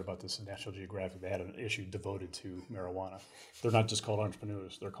 Yes. And I read about this in National Geographic. They had an issue devoted to marijuana. They're not just called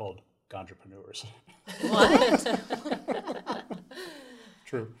entrepreneurs. They're called ganjapreneurs. What?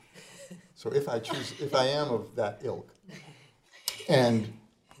 True. So if I am of that ilk, and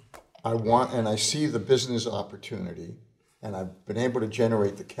I see the business opportunity, and I've been able to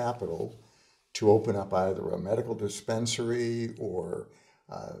generate the capital to open up either a medical dispensary or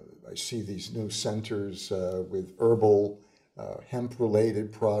I see these new centers with herbal,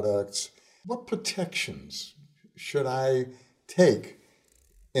 hemp-related products. What protections should I take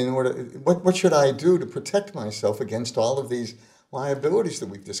what should I do to protect myself against all of these liabilities that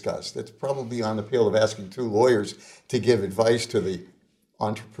we've discussed? It's probably on the pale of asking two lawyers to give advice to the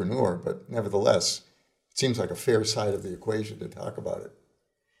entrepreneur, but nevertheless, it seems like a fair side of the equation to talk about it.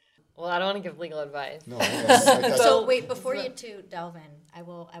 Well, I don't want to give legal advice. No, So wait, before you two delve in, I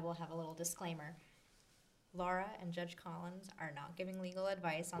will have a little disclaimer. Laura and Judge Collins are not giving legal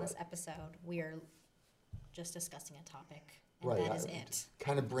advice on this episode. We are just discussing a topic. And that is it.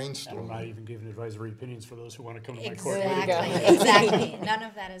 Kind of brainstorming. And I'm not even giving advisory opinions for those who want to come to my court. Exactly. None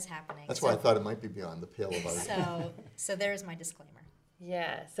of that is happening. That's why I thought it might be beyond the pale of our... So there's my disclaimer.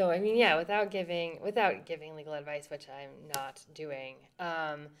 Yeah. So without giving legal advice, which I'm not doing.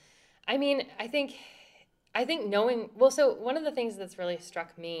 I think knowing. Well, so one of the things that's really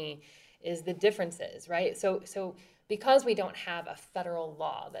struck me is the differences, right? So because we don't have a federal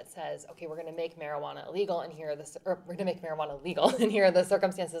law that says, okay, we're going to make marijuana illegal, and here are we're going to make marijuana legal, and here are the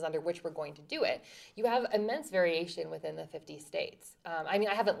circumstances under which we're going to do it. You have immense variation within the 50 states. I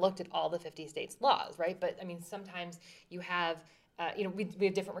haven't looked at all the 50 states' laws, right? But sometimes you have, we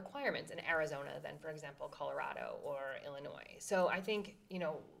have different requirements in Arizona than, for example, Colorado or Illinois. So I think,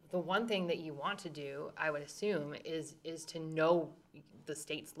 the one thing that you want to do, I would assume, is to know the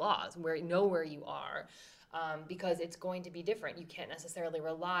state's laws, know where you are. Because it's going to be different. You can't necessarily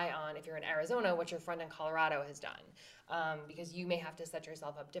rely on, if you're in Arizona, what your friend in Colorado has done, because you may have to set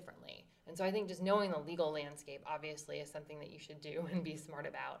yourself up differently. And so I think just knowing the legal landscape, obviously, is something that you should do and be smart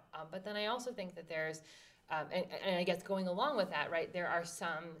about. But then I also think that there's, and I guess going along with that, right, there are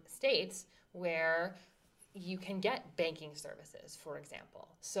some states where you can get banking services, for example.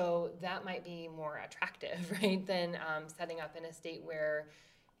 So that might be more attractive, right, than setting up in a state where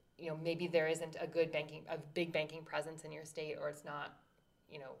maybe there isn't a big banking presence in your state, or it's not,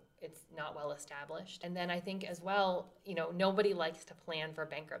 it's not well established. And then I think as well, nobody likes to plan for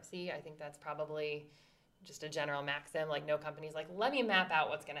bankruptcy. I think that's probably just a general maxim. Like, no company's like, let me map out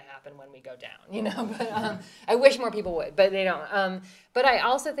what's going to happen when we go down, But I wish more people would, but they don't. But I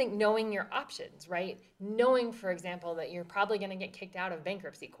also think knowing your options, right? Knowing, for example, that you're probably going to get kicked out of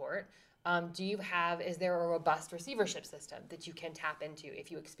bankruptcy court. Is there a robust receivership system that you can tap into if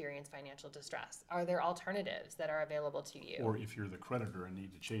you experience financial distress? Are there alternatives that are available to you? Or if you're the creditor and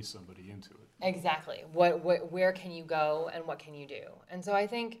need to chase somebody into it. Exactly. Where can you go and what can you do? And so I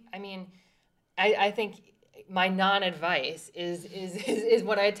think, I think my non-advice is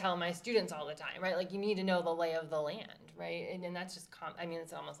what I tell my students all the time, right? Like, you need to know the lay of the land, right? And that's just,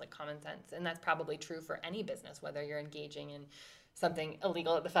 it's almost like common sense. And that's probably true for any business, whether you're engaging in something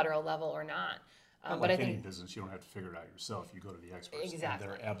illegal at the federal level or not. But I think any business, you don't have to figure it out yourself. You go to the experts. Exactly.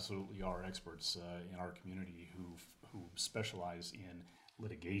 And there absolutely are experts in our community who specialize in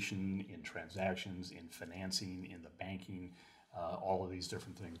litigation, in transactions, in financing, in the banking, all of these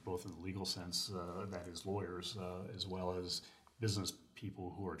different things, both in the legal sense, that is lawyers, as well as business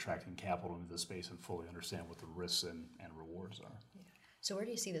people who are attracting capital into this space and fully understand what the risks and rewards are. Yeah. So where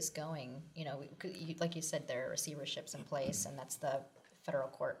do you see this going? Like you said, there are receiverships in place, and that's the federal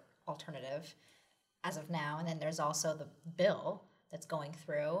court alternative as of now. And then there's also the bill that's going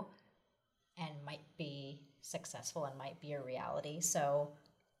through and might be successful and might be a reality. So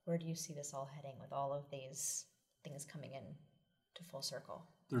where do you see this all heading with all of these things coming in to full circle?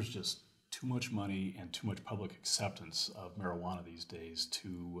 There's just too much money and too much public acceptance of marijuana these days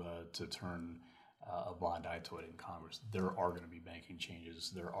to turn a blind eye to it in Congress. There are going to be banking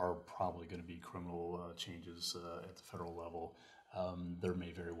changes. There are probably going to be criminal changes at the federal level. There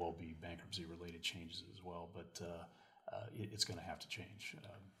may very well be bankruptcy-related changes as well, but it's going to have to change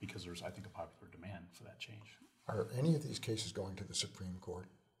because there's, I think, a popular demand for that change. Are any of these cases going to the Supreme Court?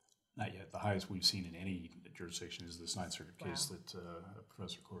 Not yet. The highest we've seen in any jurisdiction is this Ninth Circuit case that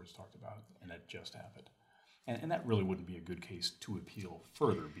Professor Cordes talked about, and that just happened. And that really wouldn't be a good case to appeal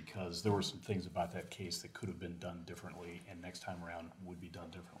further because there were some things about that case that could have been done differently and next time around would be done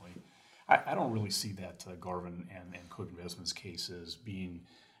differently. I don't really see that Garvin and Cook Investments case as being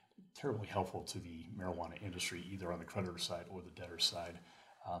terribly helpful to the marijuana industry, either on the creditor side or the debtor side.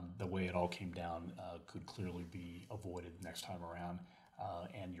 The way it all came down could clearly be avoided next time around.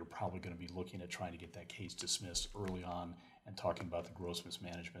 And you're probably going to be looking at trying to get that case dismissed early on and talking about the gross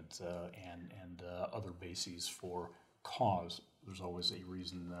mismanagement and other bases for cause. There's always a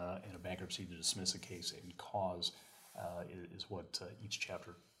reason in a bankruptcy to dismiss a case, and cause is what each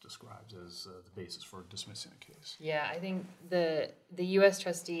chapter describes as the basis for dismissing a case. Yeah, I think the U.S.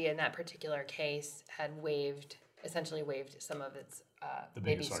 trustee in that particular case had essentially waived some of its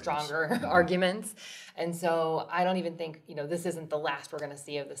maybe stronger arguments. And so I don't even think, this isn't the last we're going to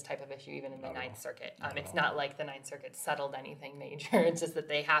see of this type of issue, even in the Ninth Circuit. It's not like the Ninth Circuit settled anything major. It's just that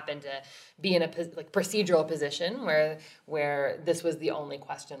they happen to be in a procedural position where this was the only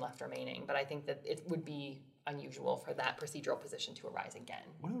question left remaining. But I think that it would be unusual for that procedural position to arise again.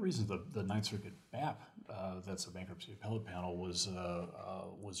 One of the reasons the Ninth Circuit BAP, that's a bankruptcy appellate panel, was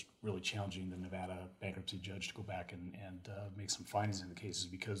really challenging the Nevada bankruptcy judge to go back and make some findings in the case is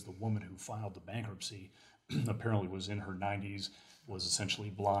because the woman who filed the bankruptcy apparently was in her 90s, was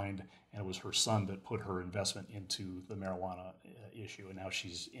essentially blind, and it was her son that put her investment into the marijuana issue, and now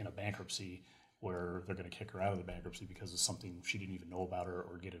she's in a bankruptcy where they're going to kick her out of the bankruptcy because of something she didn't even know about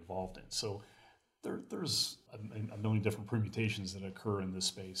or get involved in. So there's a million different permutations that occur in this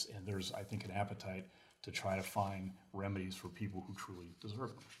space, and there's, I think, an appetite to try to find remedies for people who truly deserve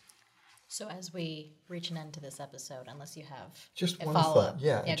them. So as we reach an end to this episode, unless you have just a one follow-up. thought,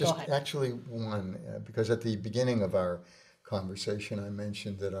 yeah, just go ahead. actually one, because at the beginning of our conversation, I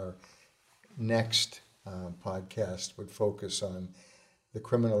mentioned that our next podcast would focus on the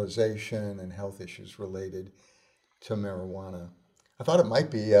criminalization and health issues related to marijuana. I thought it might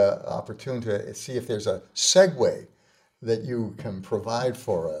be opportune to see if there's a segue that you can provide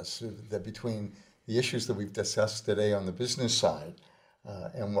for us that between the issues that we've discussed today on the business side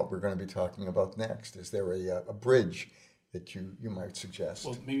and what we're going to be talking about next. Is there a bridge that you might suggest?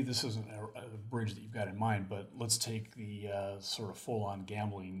 Well, maybe this isn't a bridge that you've got in mind, but let's take the sort of full-on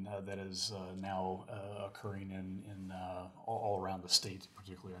gambling that is now occurring in all around the state,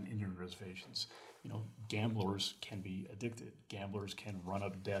 particularly on Indian reservations. Gamblers can be addicted. Gamblers can run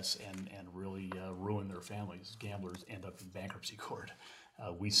up debts and really ruin their families. Gamblers end up in bankruptcy court.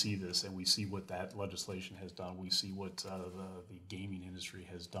 We see this, and we see what that legislation has done. We see what the gaming industry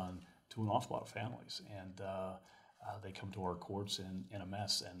has done to an awful lot of families, and they come to our courts in a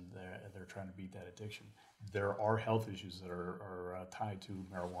mess, and they're trying to beat that addiction. There are health issues that are tied to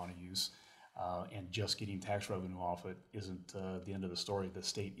marijuana use. And just getting tax revenue off it isn't the end of the story. The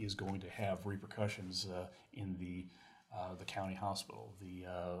state is going to have repercussions in the county hospital,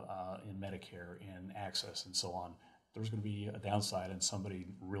 in Medicare, in access, and so on. There's going to be a downside, and somebody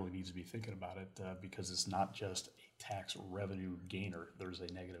really needs to be thinking about it because it's not just a tax revenue gainer. There's a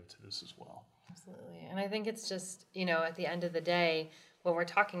negative to this as well. Absolutely. And I think it's just, at the end of the day, what we're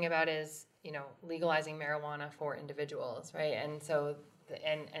talking about is, legalizing marijuana for individuals, right? And so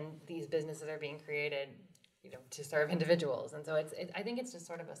and these businesses are being created, to serve individuals, and so I think it's just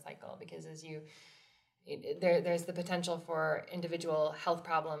sort of a cycle because there's the potential for individual health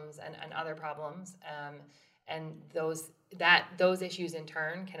problems and other problems, And those issues in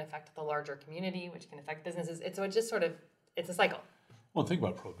turn can affect the larger community, which can affect businesses. It's a cycle. Well, think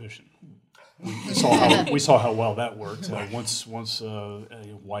about prohibition. We saw how well that worked. Once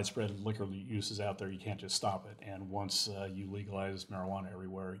widespread liquor use is out there, you can't just stop it. And once you legalize marijuana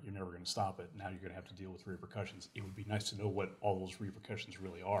everywhere, you're never going to stop it. Now you're going to have to deal with repercussions. It would be nice to know what all those repercussions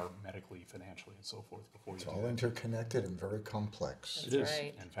really are, medically, financially, and so forth, before It's you do all that. interconnected and very complex. It is,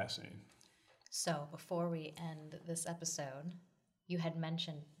 right. and fascinating. So before we end this episode, you had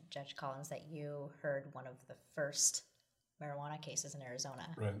mentioned, Judge Collins, that you heard one of the first marijuana cases in Arizona.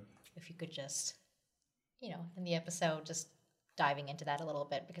 Right. If you could just, in the episode, just diving into that a little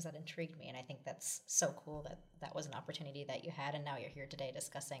bit, because that intrigued me, and I think that's so cool that was an opportunity that you had, and now you're here today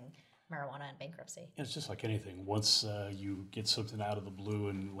discussing marijuana and bankruptcy. It's just like anything. Once you get something out of the blue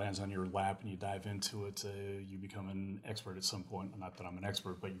and lands on your lap and you dive into it, you become an expert at some point. Not that I'm an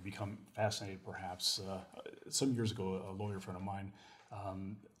expert, but you become fascinated perhaps. Some years ago, a lawyer friend of mine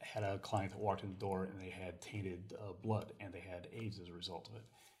had a client that walked in the door and they had tainted blood and they had AIDS as a result of it.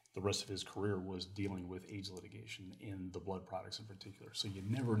 The rest of his career was dealing with AIDS litigation in the blood products in particular. So you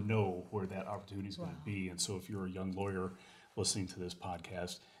never know where that opportunity is going to be. And so if you're a young lawyer listening to this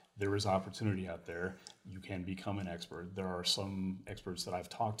podcast, there is opportunity out there. You can become an expert. There are some experts that I've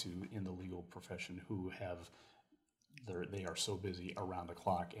talked to in the legal profession who they are so busy around the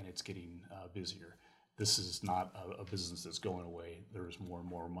clock, and it's getting busier. This is not a business that's going away. There is more and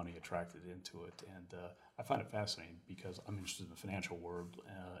more money attracted into it, and I find it fascinating because I'm interested in the financial world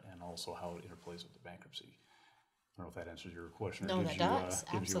and also how it interplays with the bankruptcy. I don't know if that answers your question. No, Or that does.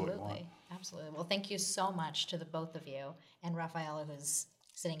 Absolutely. Absolutely. Well, thank you so much to the both of you and Rafaela, who's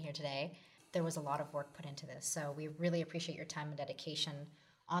sitting here today. There was a lot of work put into this, so we really appreciate your time and dedication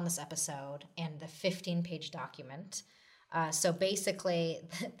on this episode and the 15-page document. So basically,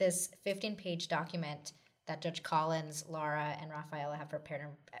 this 15-page document that Judge Collins, Laura, and Rafaela have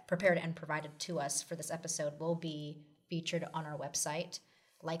prepared and provided to us for this episode will be featured on our website,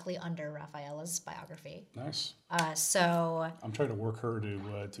 likely under Rafaela's biography. Nice. So I'm trying to work her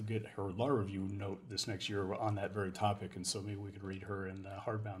to get her law review note this next year on that very topic, and so maybe we could read her in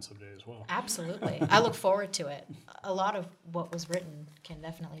hardbound someday as well. absolutely, I look forward to it. A lot of what was written can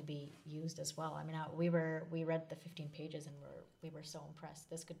definitely be used as well. I mean, we read the 15 pages and we were so impressed.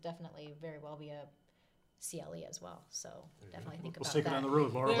 This could definitely very well be a CLE as well. So definitely think about that. Let's take it on the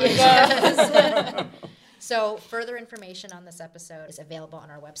road, Laura. Yes. So further information on this episode is available on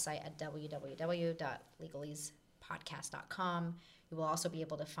our website at www.legalespodcast.com. You will also be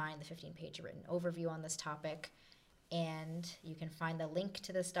able to find the 15-page written overview on this topic, and you can find the link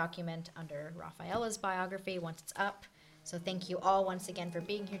to this document under Rafaela's biography once it's up. So thank you all once again for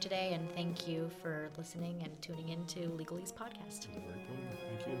being here today, and thank you for listening and tuning in to Legalese Podcast. Very good.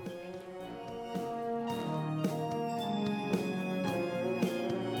 Thank you.